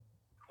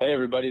Hey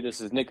everybody,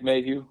 this is Nick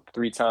Mayhew,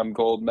 three-time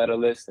gold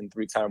medalist and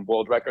three-time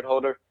world record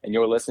holder, and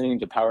you're listening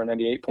to Power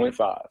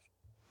 98.5.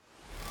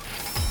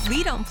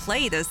 We don't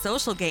play the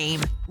social game.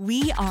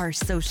 We are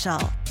social.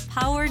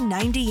 Power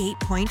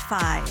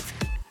 98.5.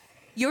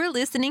 You're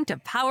listening to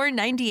Power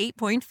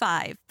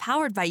 98.5,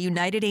 powered by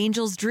United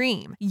Angels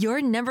Dream,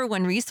 your number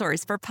one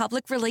resource for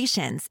public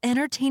relations,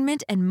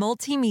 entertainment, and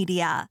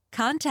multimedia.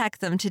 Contact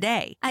them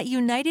today at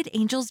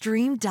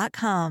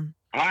unitedangelsdream.com.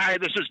 Hi,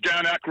 this is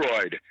Dan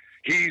Aykroyd.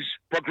 He's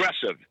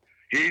progressive.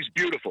 He's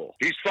beautiful.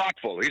 He's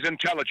thoughtful. He's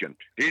intelligent.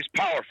 He's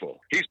powerful.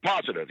 He's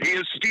positive. He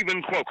is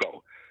Stephen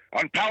Cuoco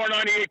on Power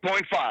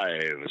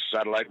 98.5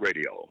 Satellite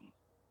Radio.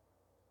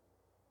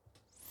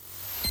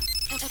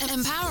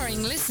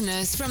 Empowering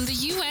listeners from the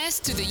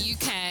US to the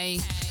UK.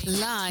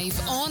 Live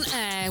on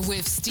air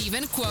with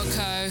Stephen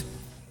Cuoco.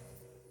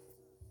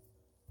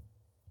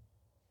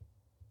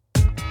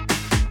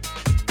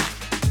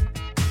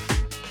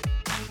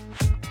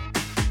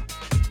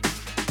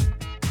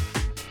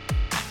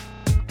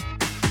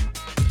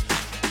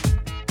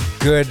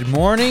 Good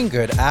morning,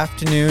 good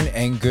afternoon,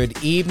 and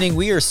good evening.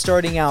 We are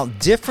starting out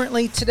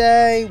differently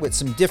today with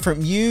some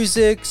different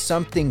music,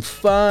 something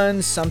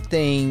fun,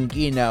 something,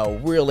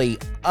 really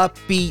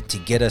upbeat to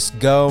get us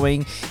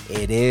going.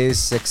 It is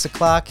 6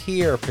 o'clock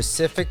here,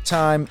 Pacific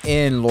time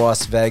in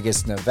Las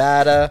Vegas,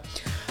 Nevada.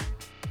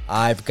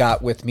 I've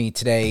got with me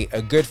today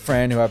a good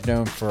friend who I've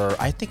known for,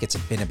 I think it's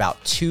been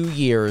about 2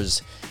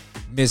 years,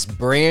 Miss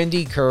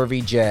Brandy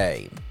Curvy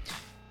J.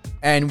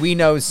 And we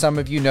know some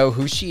of you know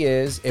who she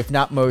is, if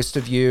not most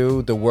of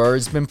you. The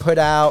word's been put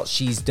out.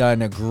 She's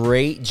done a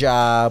great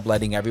job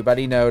letting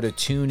everybody know to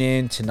tune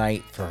in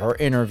tonight for her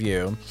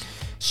interview.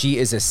 She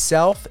is a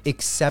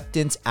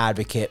self-acceptance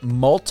advocate,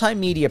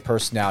 multimedia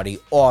personality,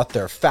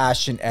 author,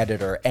 fashion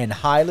editor, and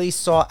highly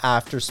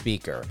sought-after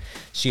speaker.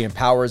 She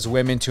empowers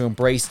women to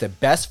embrace the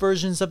best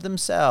versions of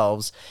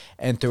themselves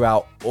and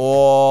throughout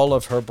all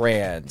of her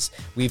brands.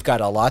 We've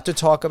got a lot to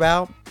talk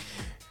about.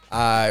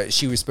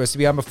 She was supposed to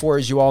be on before,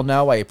 as you all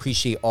know. I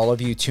appreciate all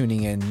of you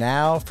tuning in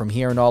now from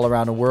here and all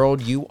around the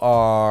world. You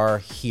are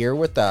here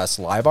with us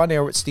live on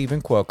air with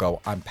Stephen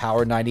Cuoco on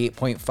Power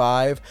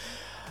 98.5.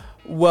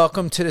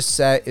 Welcome to the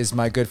set is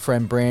my good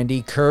friend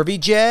Brandy Curvy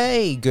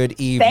J. Good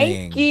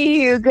evening. Thank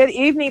you. Good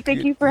evening.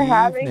 Thank you for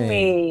having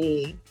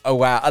me. Oh,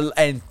 wow.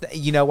 And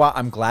you know what?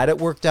 I'm glad it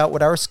worked out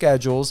with our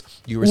schedules.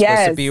 You were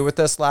supposed to be with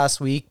us last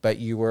week, but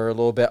you were a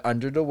little bit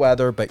under the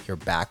weather, but you're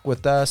back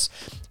with us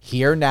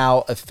here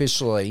now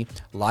officially,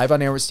 live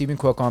on air with Stephen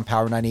Cuoco on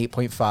Power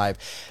 98.5.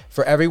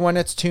 For everyone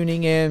that's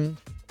tuning in,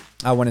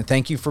 I want to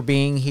thank you for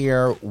being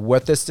here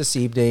with us this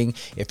evening.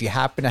 If you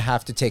happen to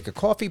have to take a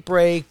coffee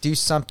break, do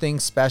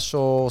something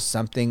special,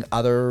 something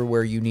other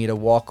where you need to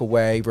walk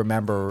away,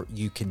 remember,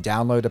 you can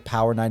download a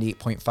Power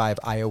 98.5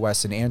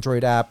 iOS and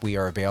Android app. We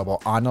are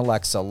available on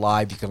Alexa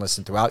Live. You can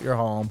listen throughout your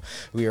home.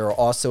 We are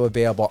also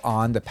available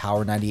on the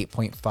Power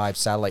 98.5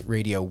 Satellite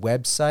Radio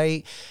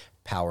website,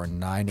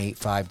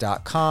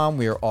 power985.com.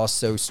 We are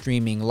also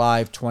streaming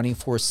live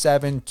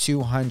 24/7,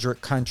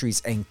 200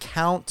 countries and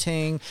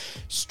counting.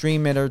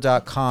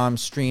 Streamitter.com,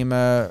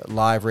 Streama,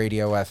 Live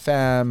Radio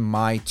FM,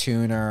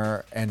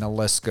 MyTuner, and the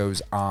list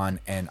goes on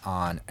and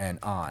on and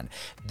on.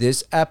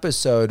 This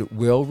episode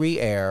will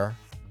re-air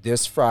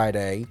this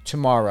Friday,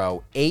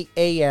 tomorrow, 8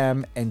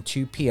 a.m. and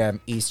 2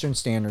 p.m. Eastern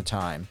Standard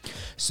Time.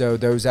 So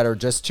those that are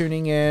just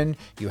tuning in,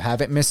 you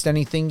haven't missed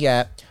anything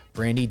yet.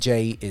 Brandy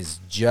J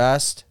is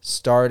just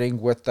starting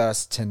with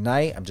us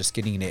tonight. I'm just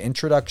getting the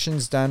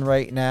introductions done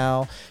right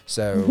now.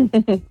 So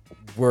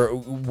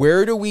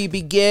where do we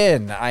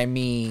begin? I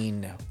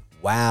mean,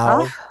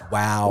 wow.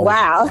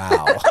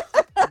 I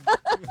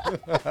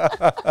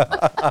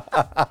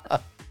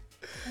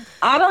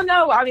don't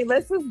know. I mean,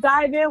 let's just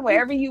dive in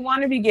wherever you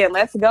want to begin.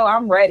 Let's go.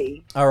 I'm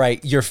ready. All right.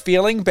 You're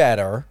feeling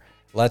better.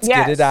 Let's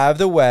get it out of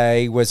the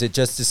way. Was it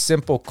just a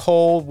simple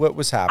cold? What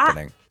was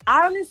happening?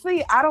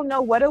 Honestly, I don't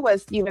know what it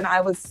was, Stephen.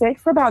 I was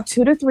sick for about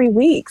 2 to 3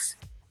 weeks,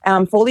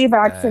 fully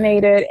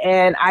vaccinated,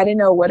 and I didn't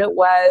know what it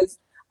was.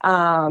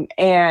 But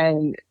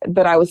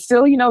I was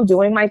still,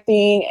 doing my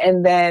thing.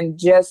 And then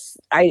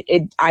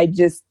it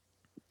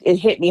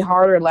hit me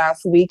harder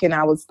last week, and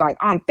I was like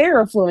on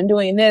Theraflu and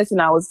doing this,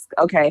 and I was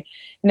okay.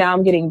 Now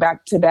I'm getting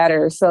back to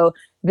better. So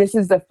this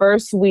is the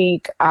first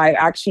week I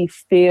actually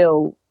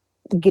feel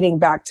getting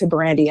back to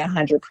Brandy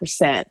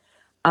 100%.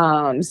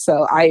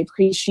 So I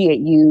appreciate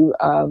you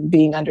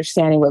being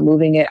understanding with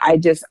moving it.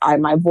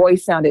 My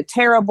voice sounded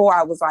terrible.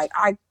 I was like,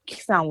 I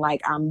sound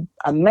like I'm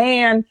a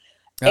man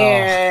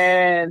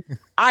and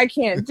I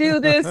can't do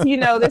this.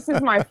 This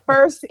is my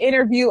first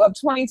interview of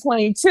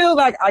 2022.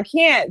 Like, I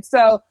can't.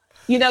 So,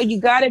 you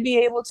got to be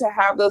able to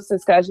have those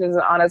discussions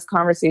and honest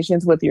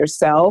conversations with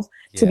yourself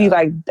to be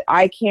like,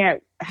 I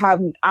can't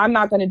I'm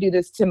not going to do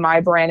this to my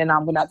brand, and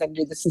I'm not going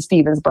to do this to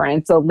Steven's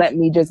brand. So let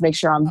me just make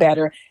sure I'm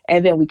better.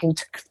 And then we can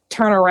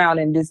turn around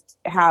and just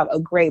have a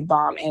great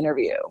bomb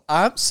interview.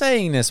 I'm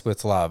saying this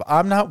with love.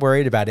 I'm not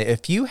worried about it.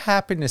 If you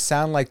happen to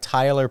sound like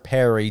Tyler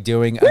Perry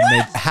doing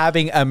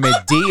having a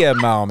Medea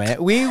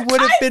moment, we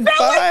would have been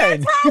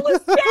fine. Like I was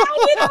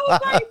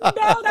like,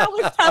 no, that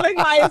was telling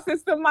my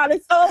assistant model.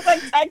 So I was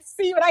like, text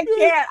me, but I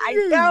can't. I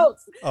don't.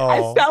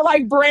 I sound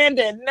like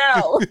Brandon.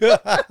 No.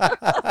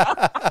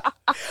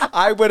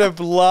 I would have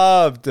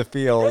loved to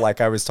feel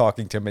like I was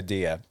talking to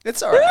Medea.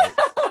 It's all right.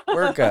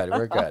 We're good.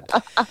 We're good.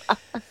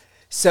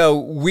 So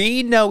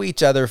we know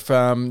each other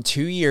from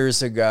 2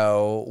 years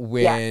ago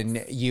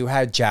when you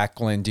had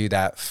Jacqueline do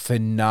that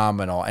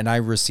phenomenal. And I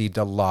received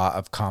a lot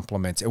of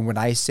compliments. And when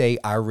I say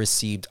I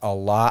received a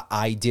lot,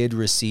 I did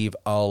receive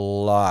a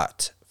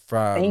lot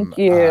from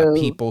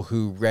people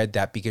who read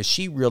that, because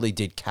she really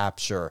did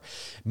capture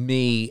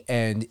me.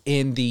 And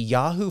in the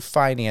Yahoo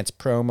Finance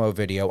promo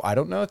video, I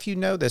don't know if you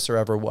know this or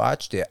ever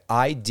watched it,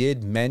 I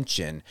did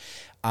mention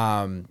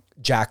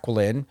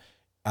Jacqueline,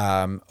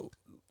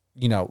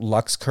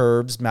 Lux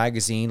Curves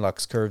magazine,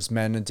 Lux Curves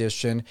Men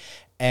Edition.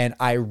 And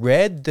I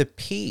read the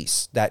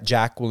piece that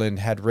Jacqueline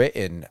had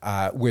written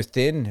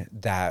within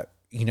that,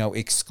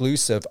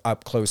 exclusive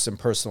up close and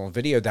personal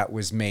video that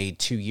was made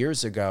 2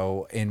 years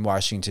ago in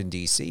Washington,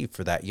 D.C.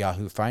 for that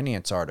Yahoo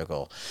Finance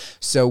article.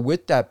 So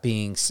with that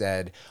being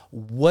said,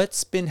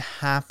 what's been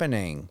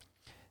happening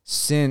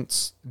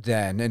since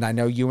then? And I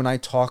know you and I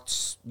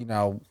talked,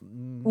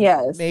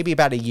 maybe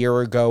about a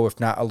year ago, if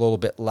not a little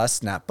bit less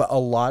than that, but a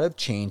lot of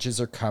changes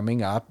are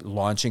coming up,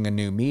 launching a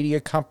new media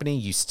company.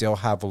 You still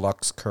have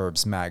Lux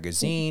Curves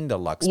magazine, the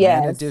Lux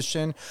Men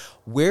Edition.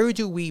 Where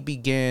do we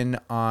begin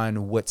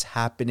on what's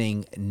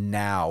happening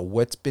now?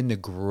 What's been the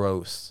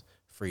growth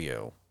for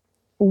you?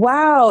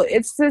 Wow,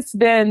 it's just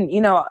been,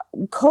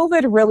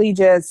 COVID really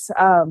just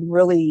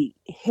really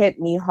hit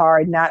me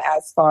hard, not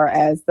as far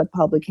as the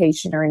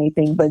publication or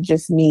anything, but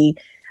just me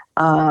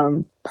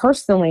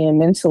personally and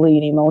mentally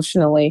and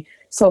emotionally.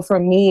 So for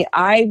me,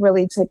 I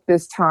really took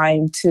this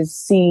time to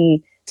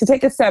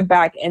take a step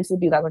back and to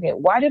be like, okay,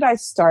 why did I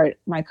start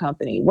my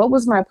company? What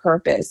was my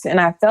purpose? And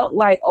I felt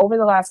like over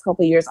the last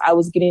couple of years, I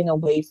was getting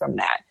away from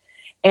that.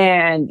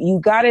 And you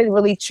got to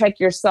really check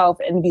yourself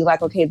and be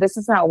like, okay, this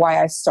is not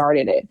why I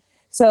started it.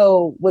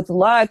 So with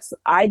Lux,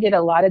 I did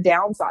a lot of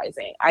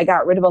downsizing. I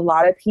got rid of a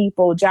lot of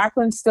people.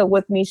 Jacqueline's still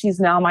with me.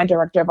 She's now my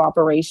director of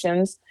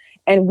operations.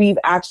 And we've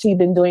actually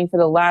been doing for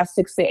the last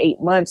 6 to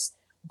 8 months,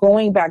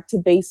 going back to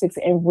basics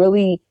and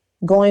really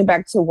going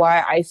back to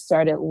why I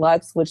started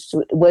Lux, which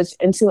was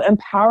to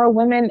empower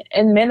women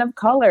and men of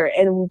color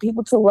and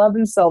people to love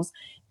themselves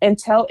and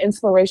tell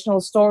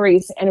inspirational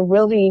stories and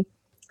really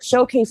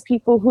showcase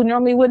people who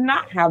normally would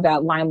not have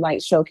that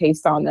limelight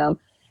showcased on them.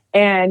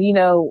 And,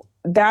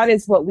 that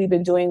is what we've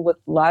been doing with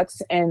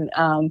Lux and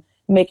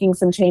making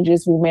some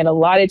changes. We made a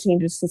lot of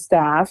changes to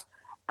staff.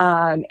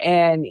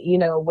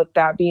 With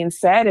that being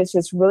said, it's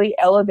just really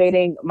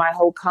elevating my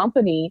whole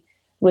company,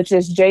 which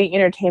is J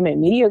Entertainment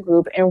Media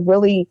Group, and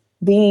really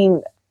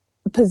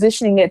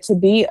positioning it to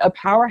be a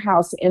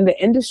powerhouse in the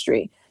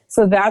industry.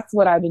 So that's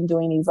what I've been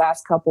doing these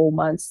last couple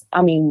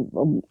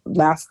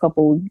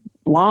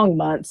long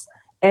months.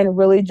 And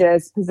really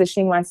just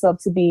positioning myself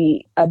to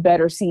be a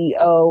better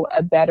CEO,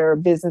 a better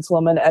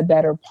businesswoman, a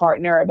better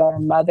partner, a better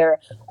mother,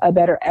 a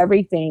better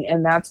everything.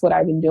 And that's what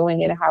I've been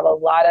doing. And I have a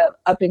lot of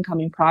up and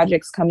coming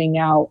projects coming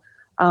out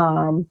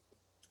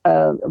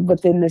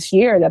within this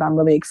year that I'm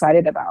really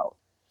excited about.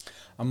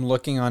 I'm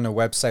looking on the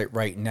website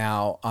right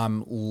now.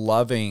 I'm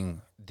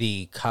loving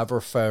the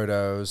cover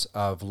photos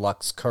of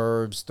Lux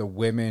Curves. The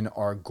women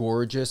are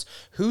gorgeous.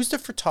 Who's the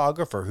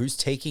photographer? Who's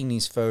taking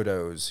these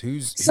photos?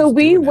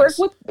 We work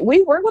with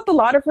a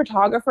lot of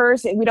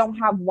photographers, and we don't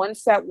have one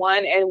set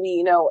one.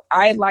 And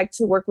I like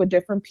to work with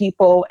different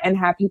people and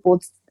have people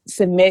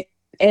submit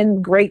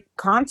in great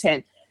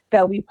content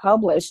that we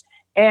publish.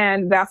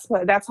 And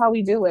that's how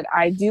we do it.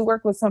 I do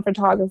work with some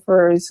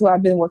photographers who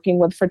I've been working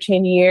with for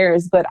 10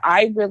 years, but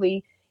I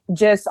really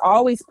just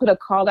always put a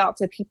call out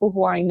to people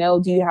who I know.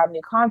 Do you have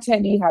new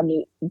content? Do you have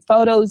new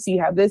photos? Do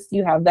you have this? Do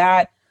you have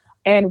that?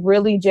 And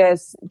really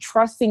just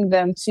trusting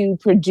them to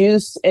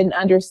produce and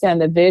understand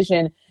the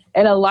vision.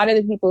 And a lot of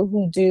the people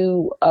who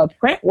do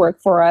print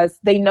work for us,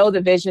 they know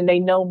the vision. They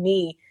know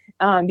me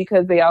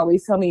because they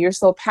always tell me, you're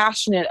so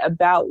passionate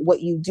about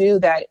what you do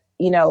that,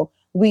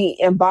 we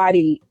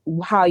embody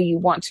how you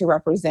want to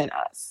represent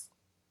us.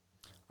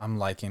 I'm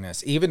liking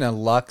this. Even a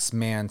Lux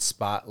Man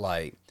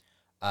spotlight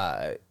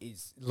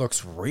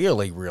looks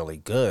really, really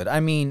good. I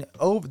mean,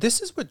 this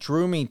is what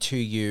drew me to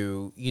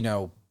you,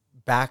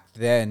 back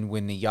then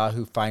when the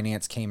Yahoo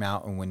Finance came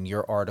out and when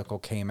your article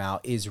came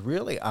out, is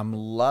really, I'm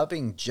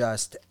loving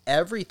just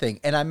everything.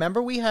 And I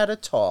remember we had a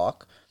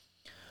talk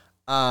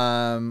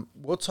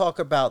We'll talk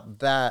about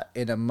that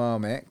in a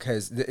moment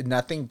because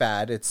nothing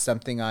bad. It's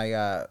something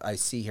I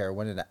see here. I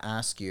wanted to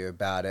ask you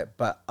about it.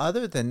 But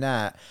other than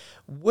that,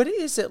 what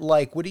is it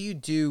like? What do you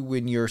do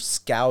when you're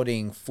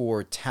scouting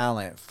for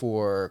talent,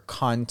 for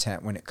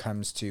content when it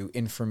comes to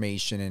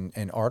information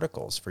and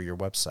articles for your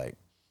website?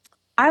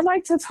 I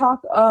like to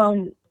talk.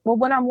 Well,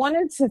 when I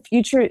wanted to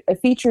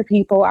feature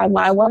people, I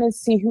want to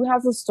see who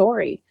has a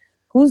story,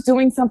 who's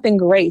doing something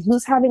great,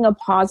 who's having a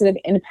positive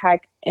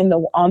impact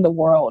on the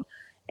world,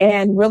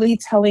 and really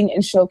telling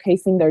and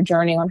showcasing their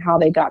journey on how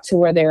they got to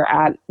where they're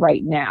at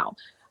right now.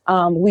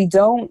 We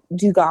don't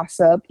do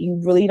gossip.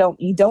 You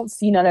don't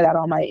see none of that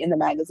in the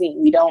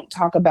magazine. We don't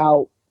talk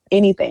about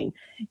anything,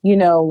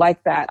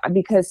 like that,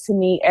 because to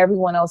me,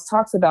 everyone else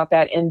talks about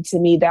that. And to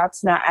me,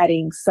 that's not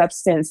adding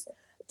substance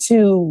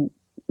to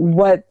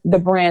what the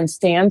brand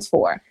stands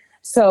for.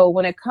 So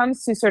when it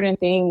comes to certain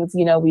things,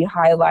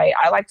 I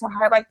like to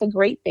highlight the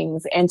great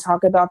things and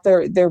talk about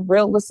the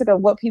realistic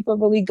of what people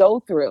really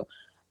go through.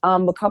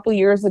 A couple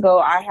years ago,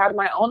 I had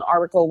my own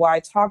article where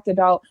I talked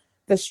about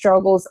the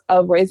struggles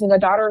of raising a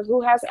daughter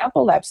who has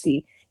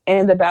epilepsy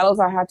and the battles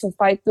I had to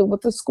fight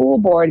with the school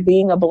board,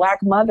 being a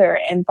Black mother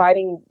and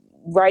fighting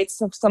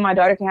rights so my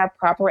daughter can have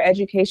proper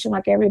education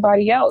like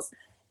everybody else.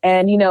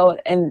 And,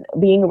 and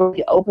being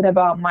really open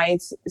about my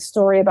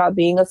story about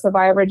being a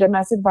survivor of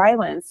domestic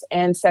violence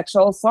and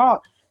sexual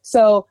assault.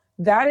 So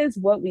that is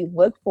what we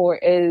look for,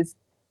 is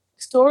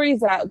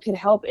stories that could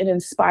help and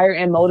inspire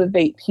and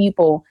motivate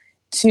people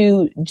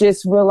to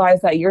just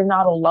realize that you're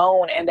not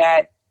alone and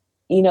that,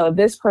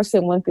 this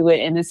person went through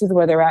it and this is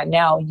where they're at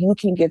now. You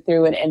can get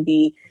through it and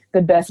be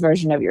the best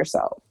version of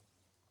yourself.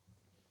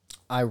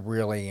 I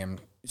really am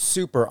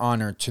super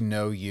honored to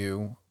know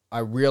you. I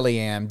really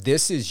am.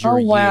 This is your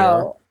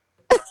year.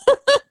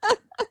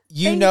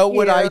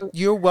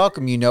 You're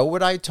welcome. You know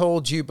what I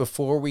told you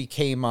before we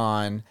came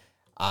on,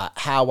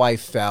 how I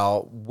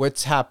felt,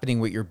 what's happening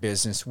with your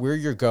business, where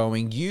you're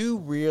going. You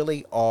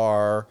really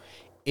are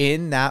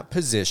in that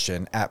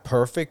position at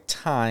perfect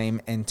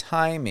time and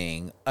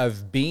timing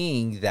of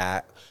being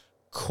that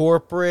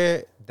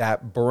corporate,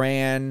 that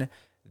brand,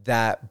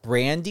 that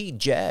Brandy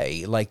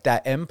J, like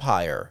that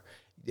empire.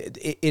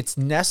 It's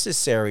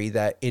necessary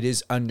that it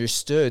is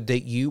understood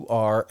that you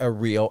are a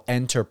real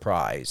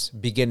enterprise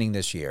beginning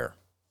this year.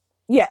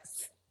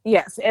 Yes.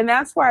 And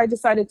that's why I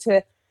decided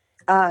to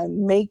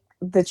make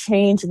the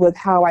change with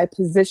how I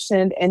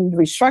positioned and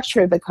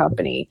restructured the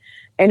company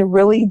and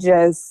really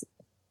just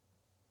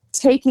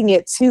taking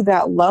it to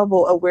that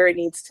level of where it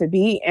needs to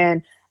be.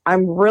 And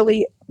I'm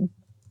really,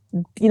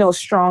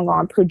 strong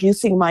on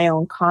producing my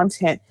own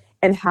content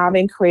and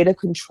having creative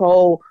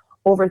control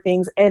over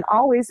things, and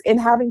always in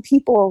having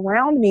people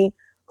around me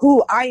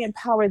who I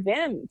empower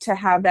them to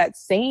have that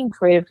same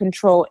creative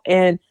control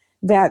and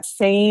that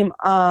same,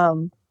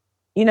 that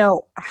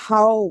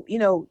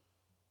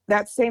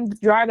same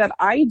drive that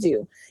I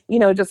do,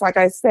 just like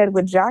I said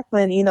with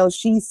Jacqueline,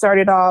 she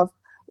started off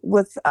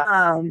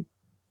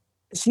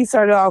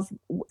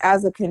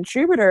as a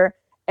contributor,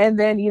 and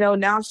then,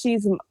 now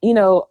she's,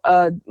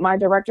 my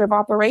director of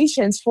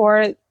operations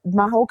for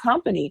my whole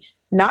company,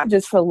 not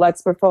just for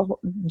Lux, but for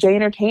J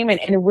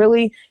Entertainment, and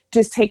really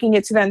just taking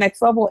it to that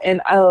next level. And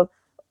I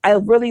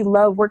really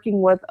love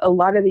working with a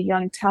lot of the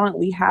young talent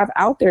we have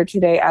out there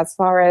today, as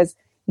far as,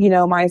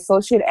 my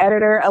associate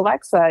editor,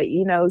 Alexa,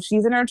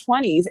 she's in her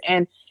 20s,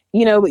 and,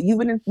 but you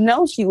wouldn't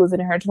know she was in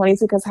her 20s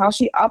because how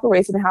she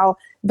operates and how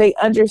they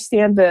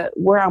understand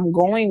where I'm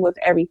going with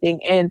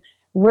everything, and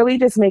really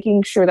just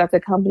making sure that the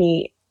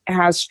company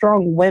has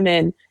strong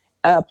women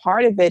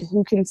part of it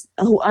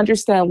who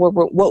understand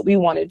what we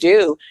want to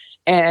do.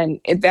 And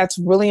that's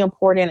really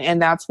important.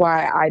 And that's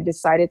why I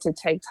decided to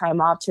take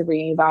time off to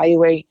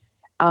reevaluate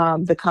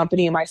the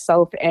company and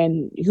myself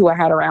and who I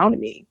had around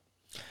me.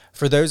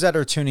 For those that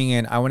are tuning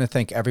in, I want to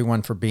thank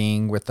everyone for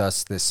being with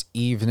us this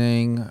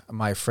evening.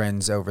 My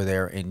friends over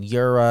there in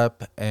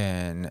Europe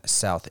and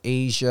South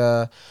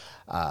Asia,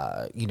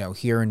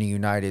 here in the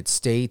United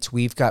States,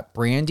 we've got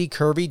Brandy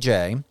Curvy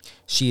J.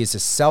 She is a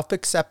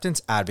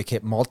self-acceptance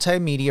advocate,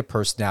 multimedia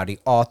personality,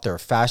 author,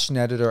 fashion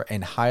editor,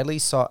 and highly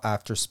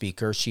sought-after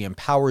speaker. She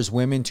empowers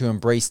women to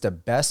embrace the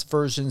best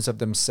versions of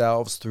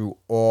themselves through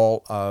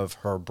all of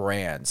her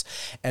brands.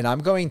 And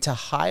I'm going to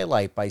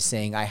highlight by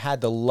saying I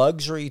had the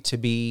luxury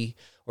to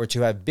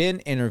have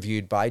been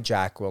interviewed by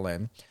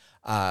Jacqueline.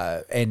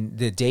 And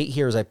the date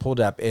here is I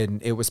pulled up,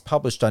 and it was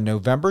published on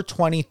November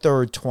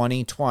 23rd,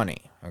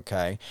 2020.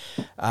 Okay.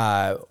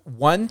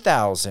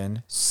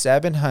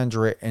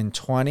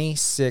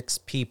 1,726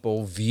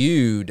 people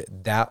viewed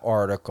that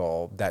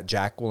article that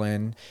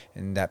Jacqueline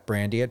and that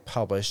Brandy had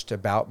published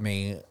about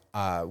me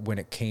when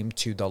it came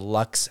to the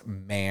Lux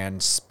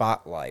Man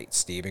Spotlight,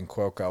 Stephen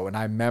Cuoco. And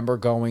I remember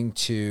going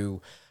to,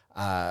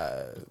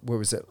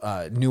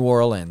 New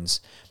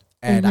Orleans,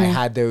 And I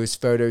had those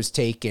photos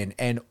taken,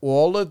 and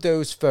all of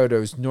those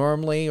photos,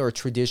 normally or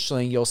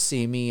traditionally, you'll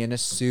see me in a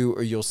suit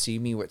or you'll see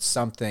me with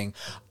something.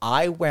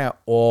 I went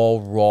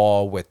all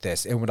raw with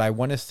this. And what I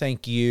want to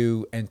thank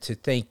you and to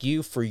thank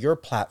you for your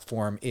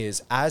platform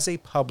is, as a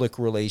public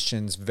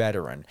relations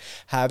veteran,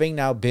 having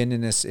now been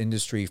in this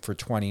industry for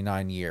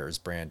 29 years,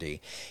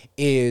 Brandy,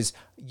 is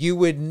you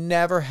would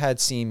never had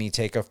seen me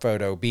take a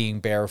photo being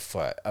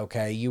barefoot,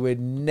 okay? You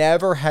would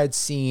never had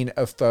seen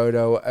a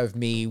photo of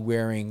me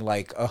wearing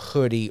like a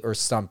hoodie or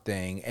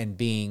something and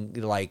being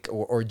like,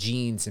 or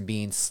jeans and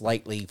being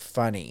slightly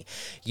funny,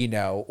 you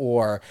know,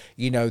 or,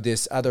 you know,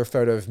 this other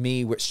photo of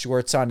me with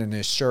shorts on and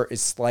his shirt is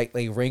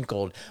slightly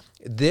wrinkled.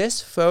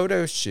 This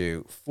photo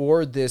shoot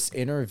for this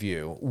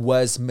interview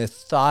was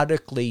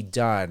methodically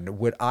done.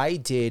 What I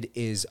did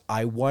is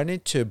I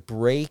wanted to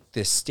break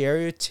the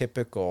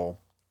stereotypical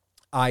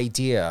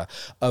idea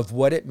of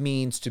what it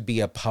means to be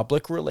a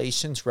public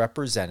relations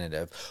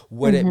representative,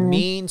 what it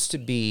means to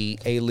be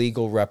a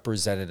legal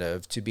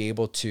representative, to be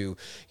able to,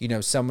 you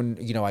know, someone,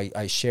 you know,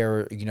 I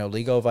share, you know,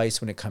 legal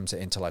advice when it comes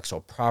to intellectual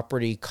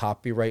property,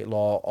 copyright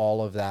law,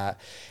 all of that.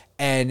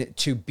 And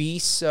to be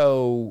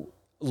so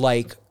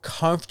like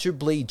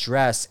comfortably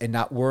dressed and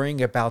not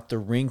worrying about the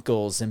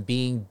wrinkles and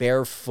being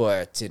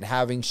barefoot and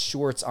having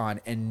shorts on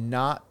and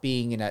not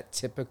being in that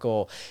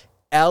typical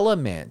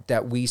element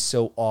that we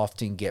so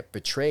often get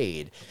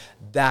betrayed.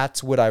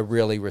 That's what I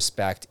really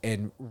respect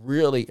and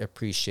really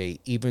appreciate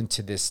even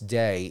to this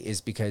day,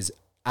 is because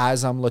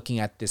as I'm looking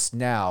at this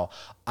now,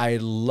 I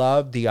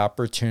love the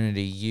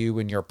opportunity you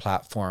and your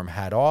platform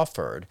had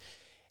offered.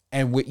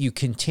 And what you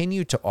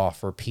continue to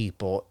offer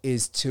people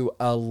is to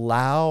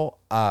allow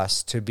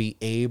us to be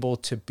able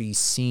to be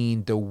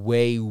seen the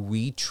way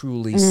we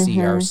truly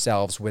see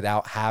ourselves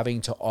without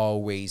having to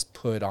always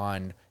put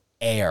on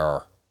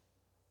air,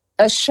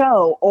 a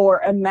show or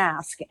a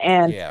mask.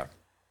 And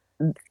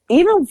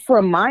even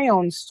from my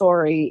own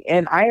story,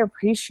 and I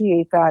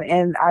appreciate that,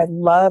 and I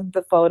love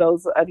the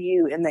photos of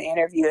you in the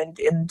interview,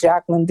 and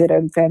Jacqueline did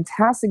a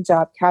fantastic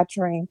job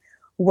capturing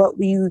what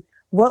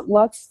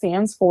Lux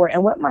stands for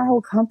and what my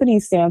whole company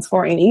stands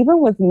for. And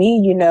even with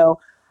me, you know,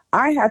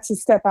 I had to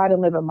step out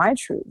and live in my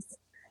truth.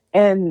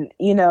 And,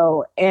 you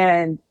know,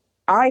 and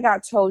I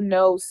got told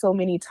no so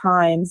many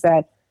times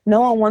that no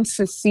one wants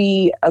to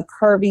see a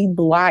curvy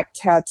black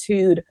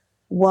tattooed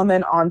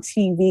woman on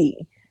TV,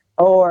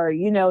 or,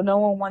 you know, no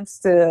one wants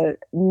to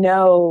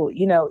know,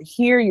 you know,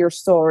 hear your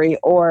story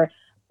or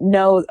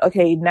know,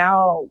 okay,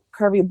 now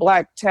curvy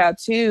black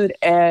tattooed.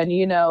 And,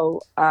 you know,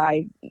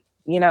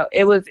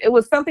 it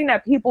was something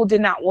that people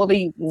did not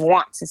really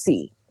want to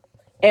see.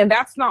 And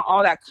that's not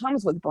all that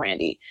comes with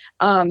Brandy.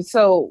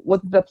 So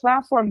with the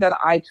platform that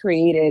I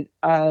created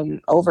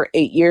over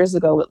 8 years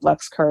ago with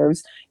Lux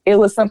Curves, it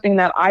was something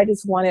that I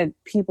just wanted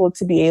people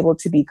to be able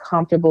to be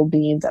comfortable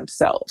being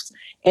themselves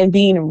and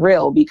being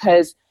real.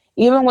 Because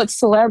even with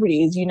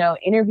celebrities, you know,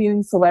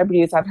 interviewing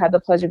celebrities, I've had the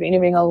pleasure of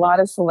interviewing a lot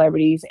of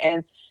celebrities,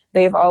 and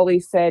they've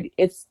always said,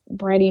 it's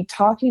Brandy,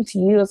 talking to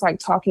you is like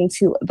talking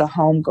to the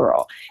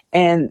homegirl.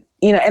 And,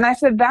 you know, and I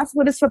said, that's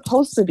what it's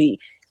supposed to be.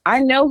 I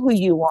know who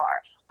you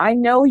are. I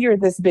know you're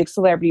this big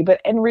celebrity, but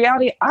in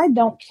reality, I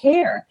don't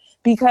care,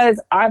 because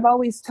I've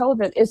always told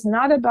them it's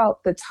not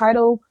about the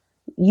title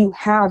you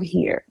have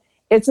here.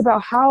 It's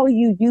about how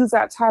you use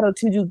that title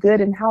to do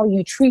good and how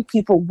you treat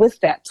people with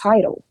that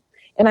title.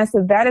 And I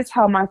said, that is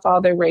how my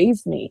father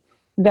raised me,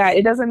 that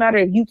it doesn't matter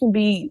if you can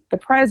be the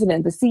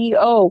president, the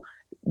CEO,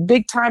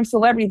 big time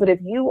celebrity, but if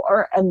you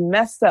are a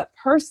messed up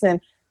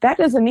person, that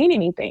doesn't mean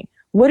anything.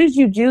 What did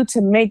you do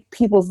to make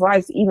people's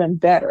lives even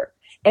better?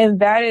 And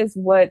that is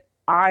what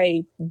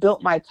I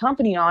built my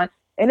company on.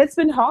 And it's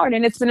been hard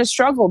and it's been a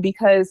struggle,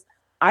 because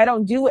I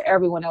don't do what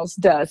everyone else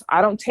does.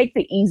 I don't take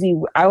the easy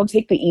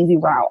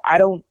route. I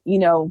don't, you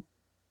know,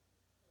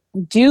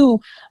 do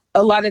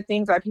a lot of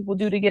things that people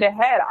do to get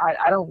ahead.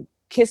 I don't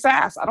kiss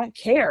ass. I don't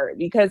care,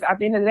 because at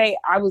the end of the day,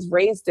 I was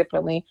raised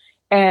differently.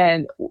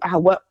 And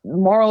what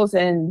morals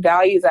and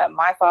values that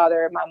my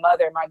father, my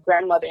mother, my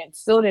grandmother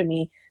instilled in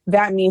me,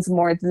 that means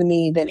more to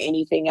me than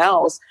anything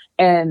else.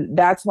 And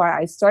that's why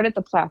I started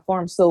the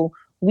platform, so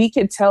we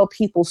can tell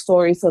people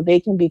stories so they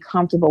can be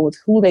comfortable with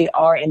who they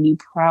are and be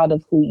proud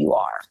of who you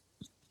are.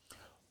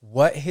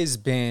 What has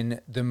been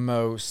the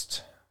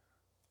most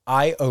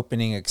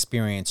eye-opening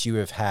experience you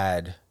have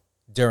had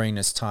during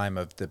this time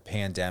of the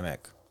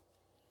pandemic?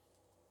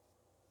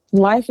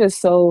 Life is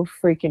so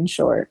freaking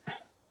short.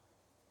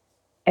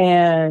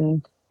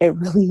 And it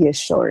really is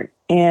short.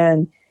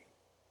 And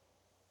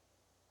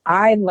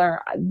I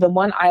learned, the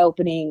one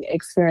eye-opening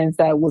experience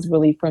that was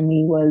really for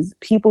me was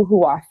people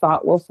who I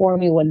thought were for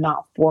me were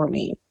not for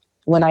me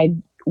when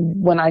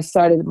I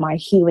started my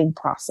healing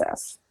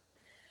process.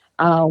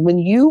 When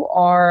you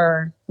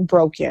are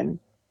broken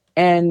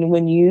and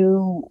when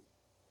you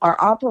are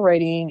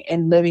operating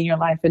and living your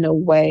life in a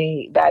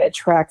way that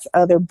attracts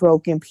other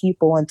broken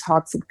people and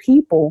toxic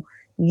people,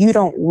 you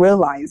don't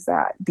realize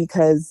that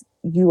because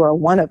you are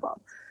one of them.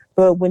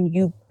 But when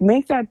you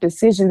make that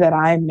decision that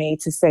I made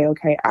to say,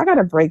 okay, I got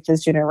to break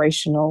this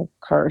generational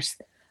curse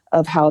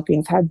of how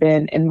things have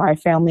been in my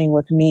family and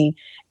with me.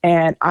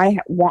 And I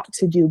want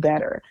to do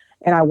better,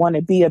 and I want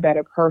to be a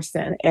better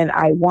person, and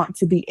I want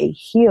to be a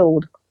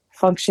healed,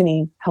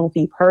 functioning,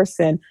 healthy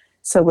person.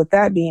 So with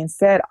that being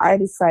said, I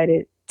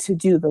decided to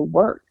do the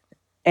work.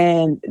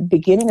 And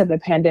beginning of the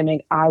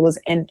pandemic, I was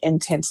in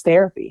intense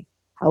therapy.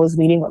 I was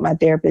meeting with my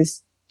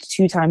therapist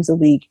 2 times a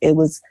week. It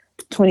was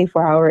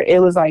 24-hour.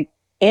 It was like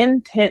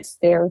intense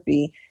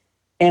therapy.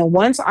 And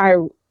once I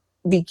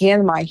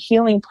began my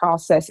healing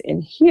process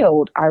and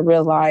healed, I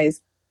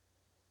realized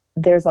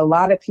there's a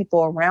lot of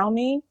people around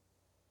me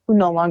who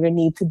no longer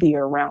need to be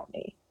around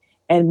me.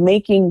 And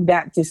making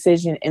that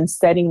decision and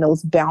setting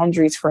those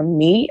boundaries for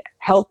me,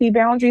 healthy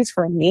boundaries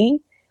for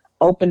me,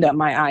 opened up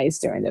my eyes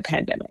during the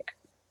pandemic.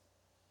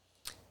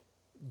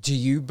 Do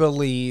you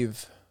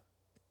believe,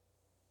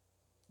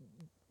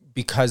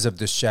 because of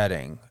the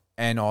shedding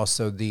and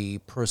also the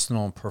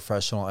personal and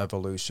professional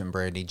evolution,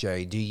 Brandy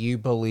J, do you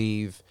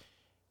believe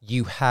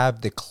you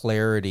have the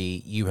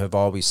clarity you have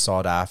always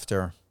sought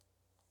after?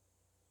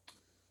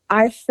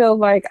 I feel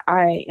like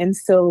I am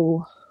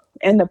still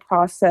in the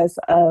process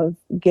of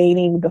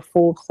gaining the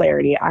full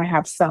clarity. I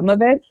have some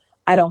of it.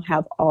 I don't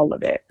have all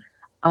of it.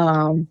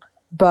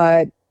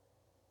 But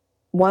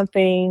one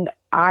thing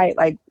I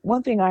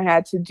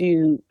had to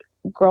do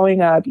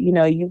growing up,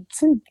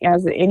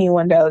 as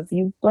anyone does,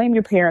 you blame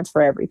your parents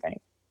for everything.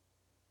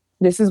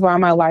 This is why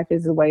my life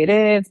is the way it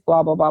is,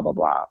 blah, blah, blah, blah,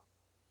 blah.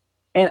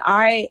 And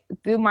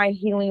through my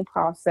healing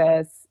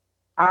process,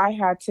 I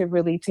had to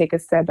really take a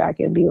step back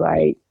and be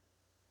like,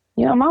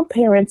 my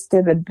parents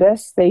did the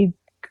best they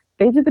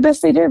did the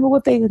best they did with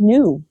what they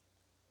knew.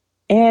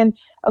 And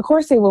of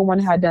course they would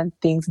want to have done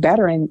things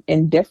better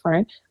and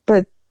different,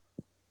 but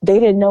they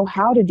didn't know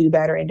how to do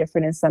better and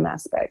different in some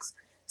aspects.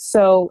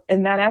 So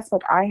in that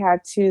aspect, I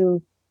had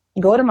to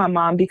go to my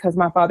mom, because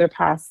my father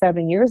passed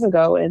 7 years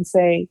ago, and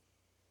say,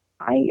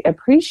 I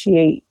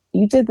appreciate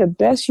you did the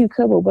best you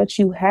could with what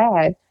you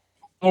had.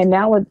 And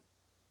now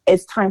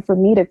it's time for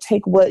me to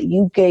take what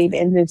you gave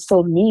and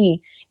instilled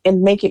me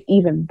and make it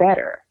even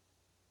better.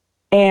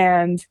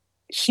 And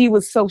she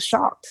was so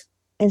shocked.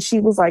 And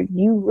she was like,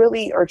 you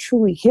really are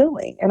truly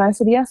healing. And I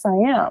said, yes, I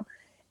am.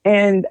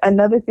 And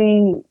another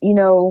thing,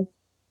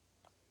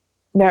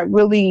 that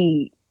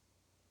really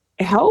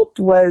helped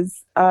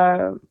was,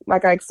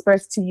 like I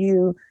expressed to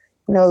you,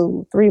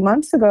 3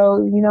 months ago,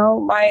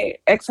 my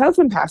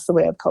ex-husband passed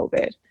away of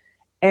COVID.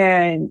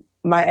 And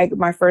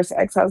my first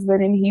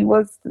ex-husband, and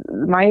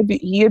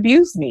he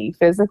abused me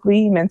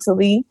physically,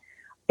 mentally,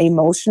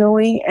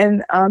 emotionally,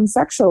 and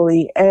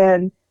sexually.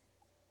 And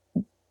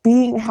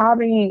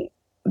having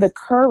the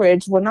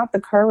courage, well, not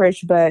the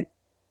courage, but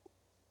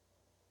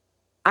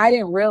I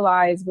didn't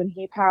realize when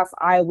he passed,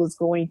 I was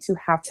going to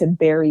have to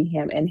bury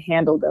him and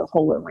handle the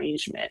whole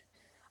arrangement.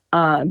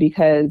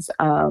 Because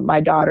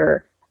my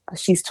daughter,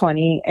 she's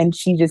 20, and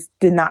she just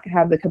did not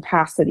have the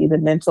capacity, the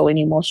mental and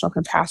emotional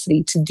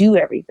capacity to do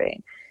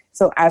everything.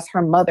 So as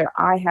her mother,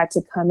 I had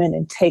to come in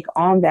and take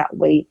on that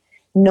weight,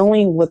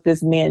 knowing what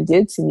this man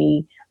did to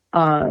me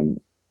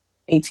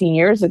 18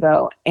 years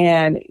ago.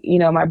 And,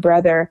 my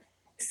brother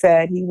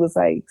said, he was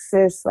like,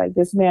 sis, like,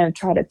 this man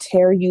tried to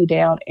tear you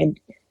down and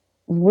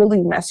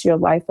really mess your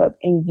life up,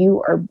 and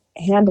you are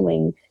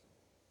handling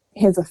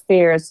his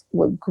affairs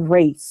with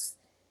grace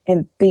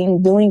and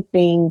doing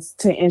things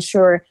to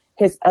ensure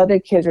his other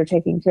kids are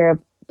taken care of,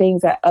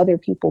 things that other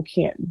people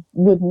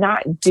would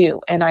not do.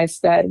 And I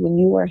said, when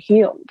you are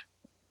healed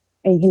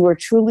and you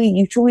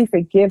truly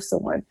forgive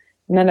someone,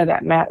 none of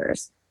that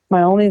matters.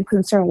 My only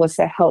concern was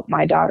to help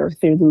my daughter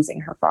through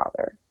losing her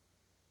father.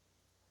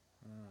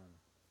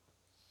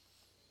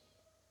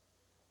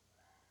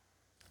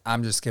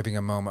 I'm just giving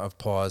a moment of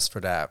pause for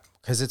that,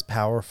 because it's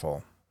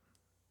powerful.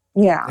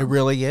 Yeah. It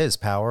really is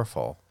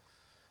powerful.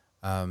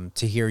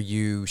 To hear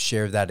you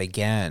share that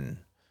again.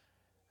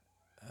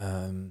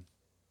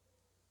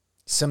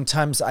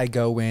 Sometimes I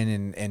go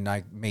in and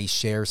I may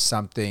share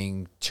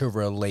something to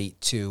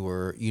relate to,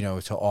 or,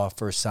 to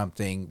offer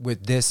something.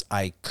 With this,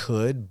 I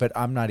could, but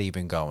I'm not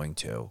even going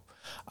to.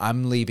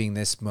 I'm leaving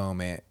this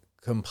moment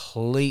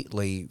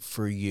completely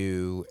for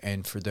you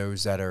and for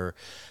those that are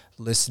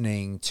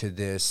listening to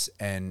this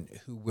and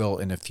who will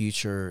in the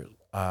future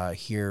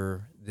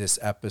hear this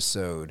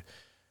episode,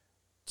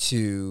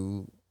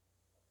 to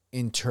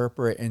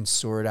interpret and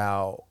sort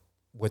out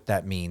what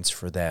that means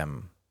for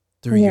them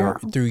through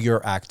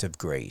your act of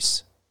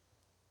grace.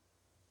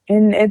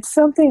 And it's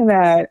something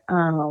that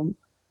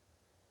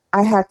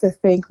I have to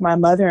thank my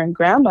mother and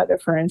grandmother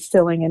for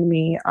instilling in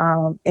me,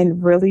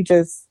 and really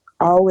just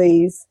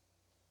always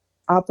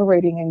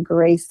operating in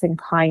grace and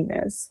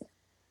kindness.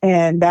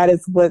 And that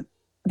is what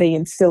they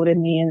instilled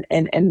in me.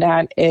 And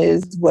that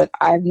is what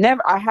I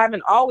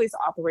haven't always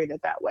operated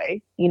that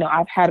way.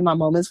 I've had my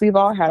moments. We've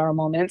all had our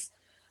moments.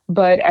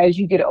 But as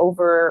you get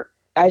older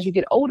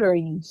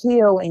and you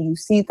heal and you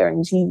see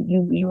things,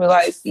 you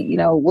realize,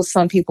 what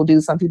some people do,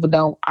 some people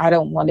don't. I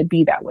don't want to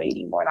be that way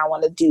anymore. And I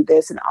want to do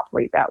this and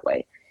operate that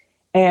way.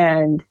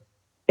 And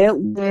it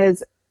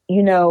was,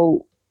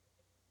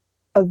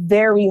 a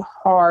very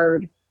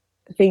hard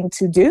thing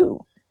to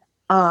do.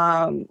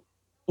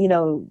 You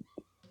know,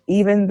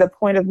 even the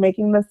point of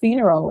making the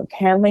funeral,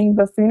 handling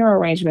the funeral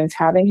arrangements,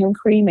 having him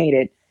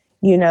cremated,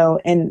 you know,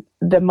 and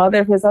the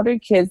mother of his other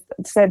kids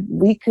said,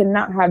 we could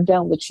not have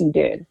done what you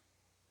did.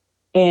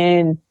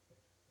 And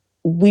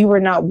we were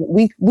not,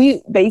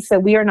 they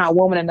said, we are not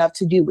woman enough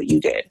to do what you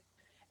did.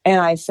 And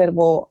I said,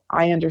 well,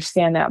 I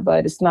understand that,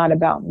 but it's not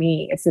about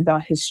me. It's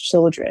about his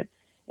children.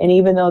 And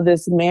even though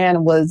this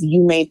man was,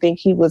 you may think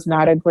he was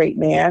not a great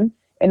man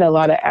in a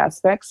lot of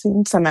aspects,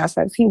 in some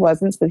aspects he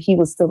wasn't, but he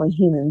was still a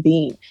human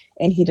being.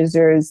 And he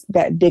deserves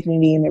that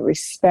dignity and the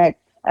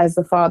respect as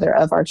the father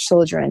of our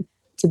children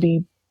to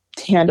be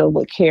handled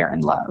with care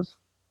and love.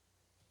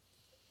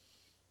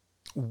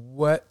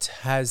 What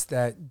has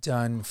that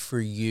done for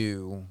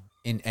you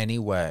in any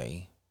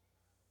way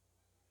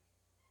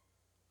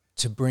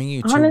to bring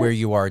you to where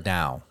you are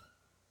now?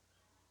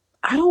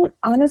 I don't,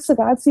 honest to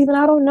God, Stephen,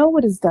 I don't know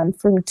what it's done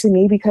to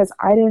me, because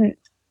I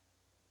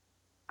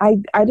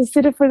just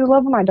did it for the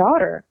love of my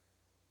daughter.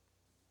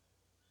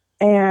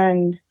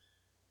 And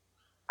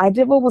I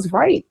did what was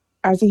right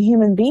as a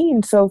human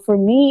being. So for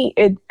me,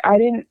 I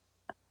don't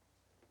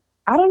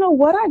know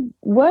what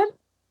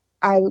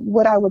I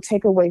would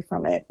take away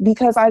from it,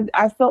 because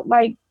I felt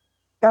like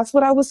that's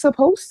what I was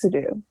supposed to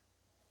do,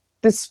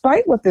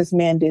 despite what this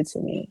man did to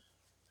me,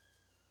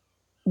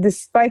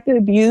 despite the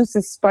abuse,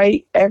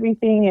 despite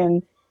everything.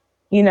 And,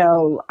 you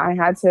know, I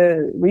had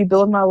to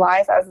rebuild my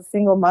life as a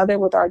single mother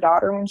with our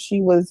daughter when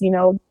she was,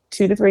 2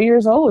 to 3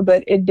 years old,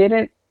 but that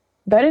didn't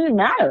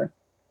matter.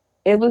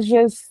 It was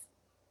just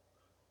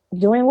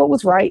doing what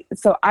was right.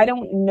 So I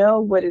don't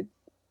know what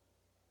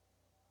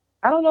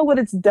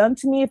it's done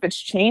to me, if it's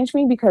changed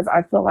me, because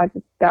I feel like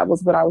that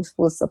was what I was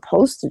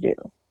supposed to do.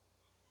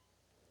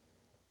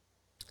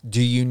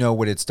 Do you know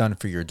what it's done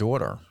for your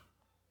daughter?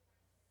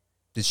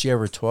 Did she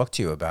ever talk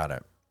to you about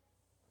it?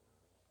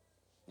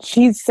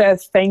 She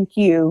says thank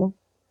you.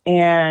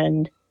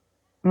 And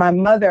my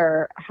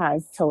mother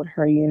has told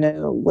her,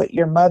 what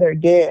your mother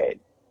did,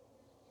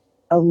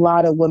 a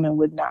lot of women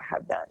would not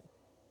have done.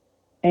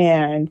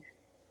 And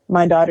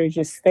my daughter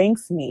just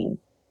thanks me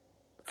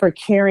for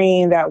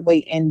carrying that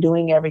weight and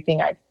doing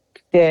everything I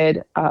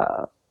did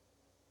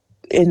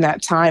in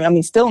that time. I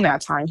mean, still in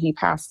that time. He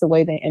passed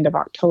away the end of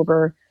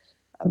October,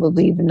 I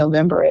believe,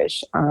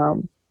 November-ish.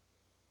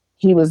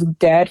 He was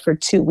dead for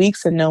 2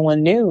 weeks and no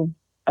one knew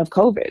of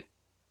COVID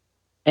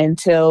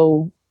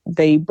until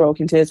they broke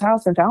into his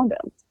house and found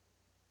him.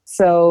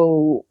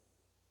 So,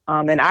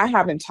 and I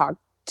haven't talked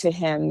to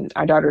him,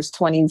 our daughter's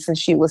 20, since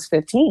she was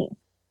 15.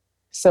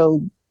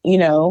 So,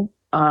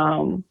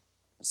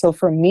 so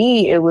for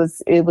me, it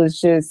was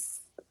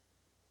just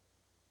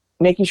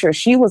making sure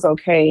she was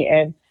okay.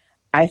 And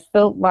I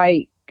felt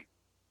like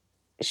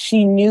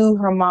she knew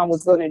her mom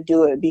was going to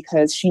do it,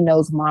 because she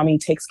knows mommy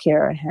takes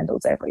care and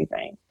handles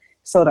everything.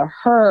 So to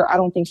her, I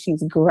don't think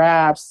she's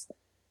grasped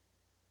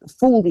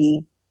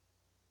fully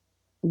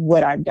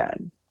what I've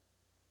done.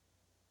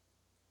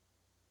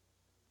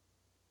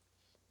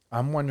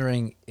 I'm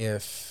wondering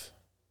if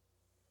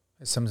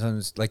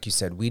sometimes, like you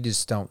said, we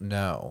just don't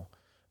know.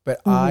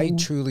 But I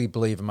truly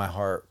believe in my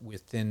heart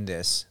within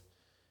this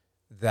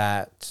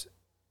that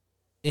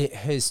it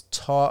has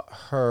taught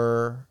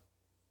her,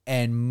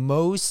 and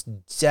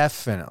most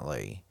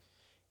definitely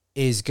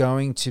is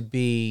going to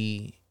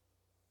be,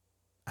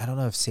 I don't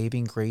know if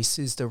saving grace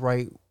is the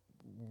right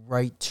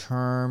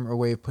term or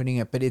way of putting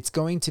it, but it's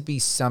going to be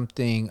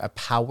something, a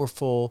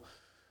powerful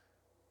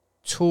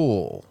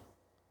tool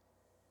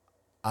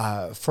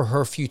for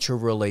her future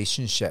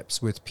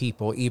relationships with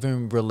people,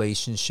 even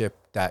relationship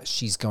that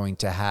she's going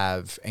to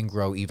have and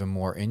grow even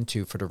more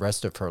into for the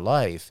rest of her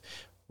life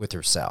with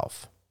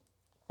herself.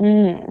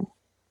 I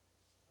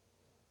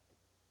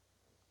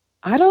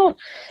don't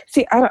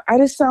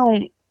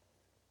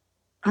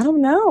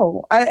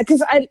know. I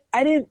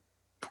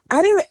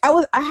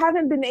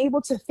haven't been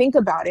able to think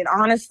about it,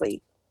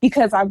 honestly,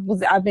 because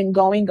I've been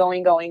going.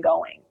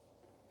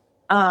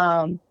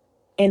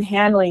 And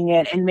handling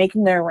it and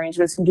making the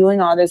arrangements and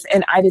doing all this.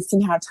 And I just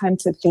didn't have time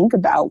to think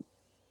about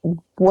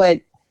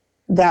what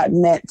that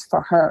meant for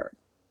her.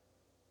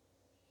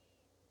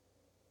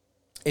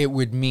 It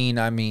would mean,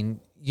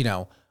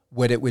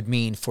 what it would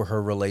mean for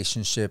her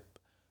relationship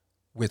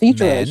with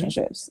future men.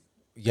 Relationships.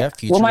 Yeah,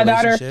 future my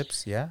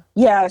relationships. Daughter,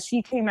 yeah,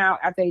 she came out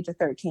at the age of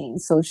 13.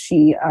 So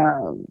she,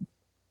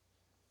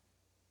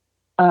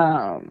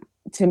 to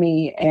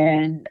me,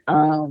 and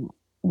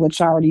which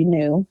I already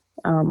knew.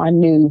 I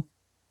knew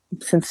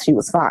since she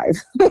was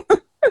 5.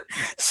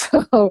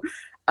 So,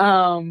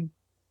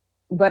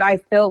 but I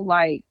felt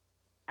like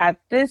at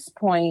this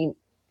point,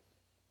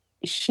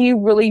 she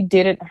really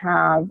didn't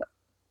have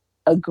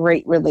a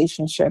great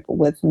relationship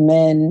with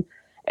men,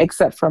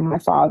 except for my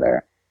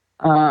father.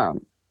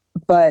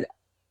 But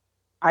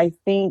I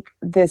think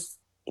this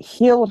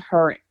healed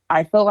her.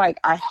 I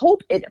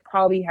hope it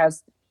probably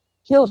has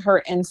healed her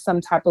in some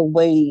type of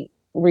way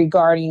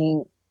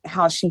regarding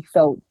how she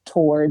felt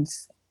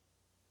towards,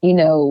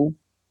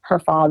 her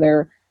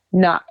father,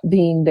 not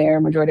being there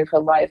majority of her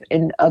life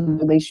in other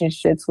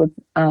relationships with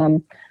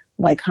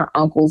like her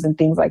uncles and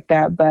things like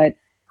that. But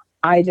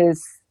I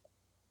just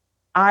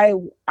I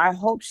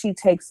hope she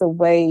takes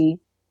away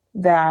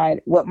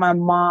that what my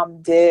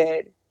mom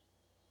did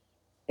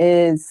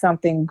is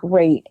something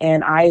great,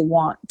 and I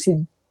want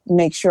to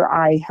make sure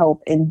I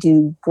help and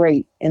do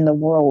great in the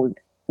world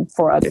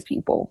for other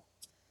people.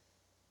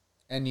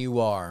 And you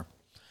are.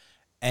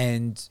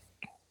 And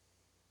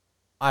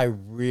I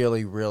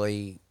really,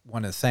 really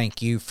want to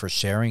thank you for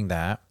sharing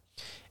that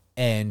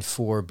and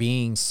for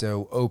being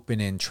so open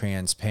and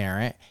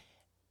transparent.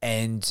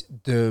 And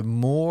the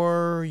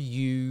more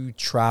you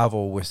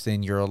travel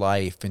within your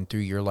life and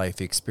through your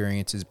life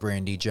experiences,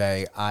 Brandy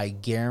J, I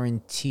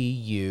guarantee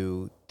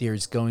you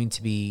there's going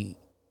to be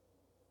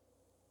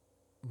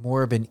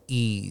more of an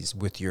ease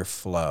with your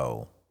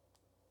flow.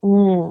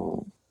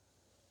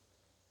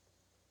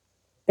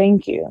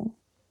 Thank you.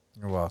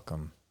 You're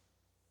welcome.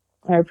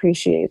 I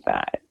appreciate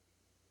that.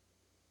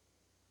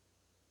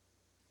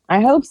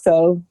 I hope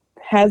so.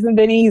 Hasn't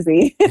been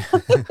easy.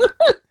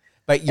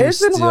 But you're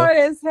it's been hard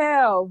as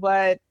hell,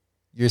 but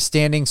you're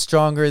standing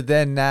stronger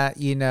than that,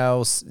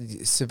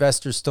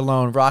 Sylvester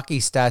Stallone Rocky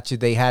statue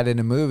they had in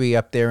a movie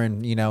up there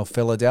in,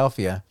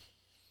 Philadelphia.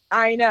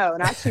 I know.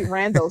 And I actually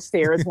ran those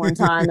stairs one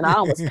time and I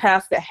almost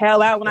passed the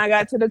hell out when I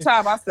got to the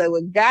top. I said,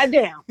 well,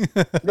 goddamn,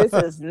 this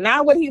is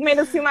not what he made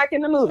it seem like in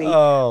the movie.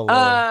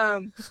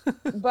 Oh,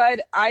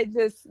 but I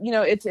just,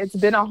 it's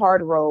been a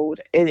hard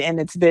road and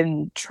it's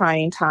been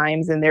trying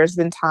times. And there's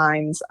been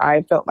times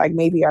I felt like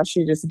maybe I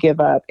should just give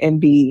up and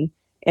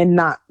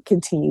not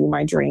continue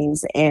my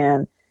dreams.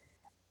 And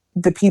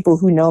the people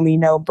who know me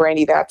know,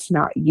 Brandy, that's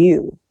not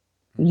you.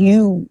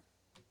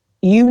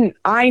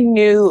 I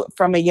knew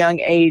from a young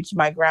age,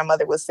 my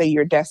grandmother would say,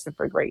 you're destined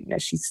for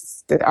greatness. She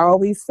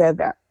always said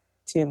that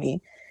to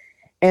me.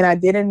 And I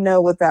didn't know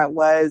what that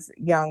was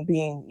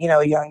being,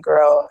 a young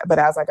girl. But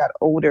as I got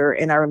older,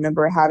 and I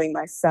remember having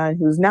my son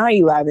who's now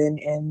 11,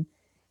 and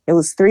it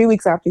was 3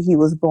 weeks after he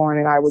was born.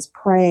 And I was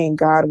praying,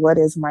 God, what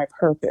is my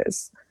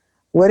purpose?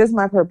 What is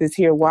my purpose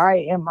here? Why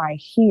am I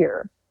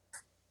here?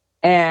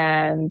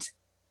 And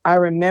I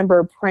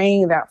remember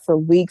praying that for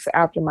weeks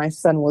after my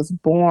son was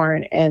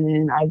born. And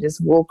then I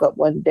just woke up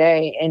one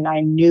day and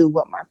I knew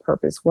what my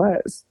purpose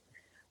was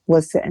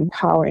to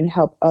empower and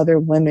help other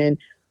women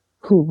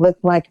who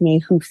looked like me,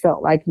 who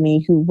felt like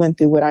me, who went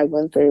through what I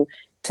went through,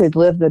 to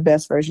live the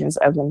best versions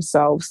of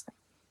themselves.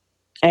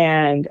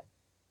 And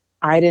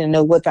I didn't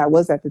know what that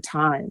was at the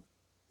time.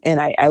 And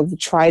I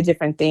tried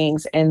different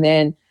things. And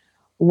then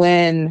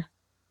when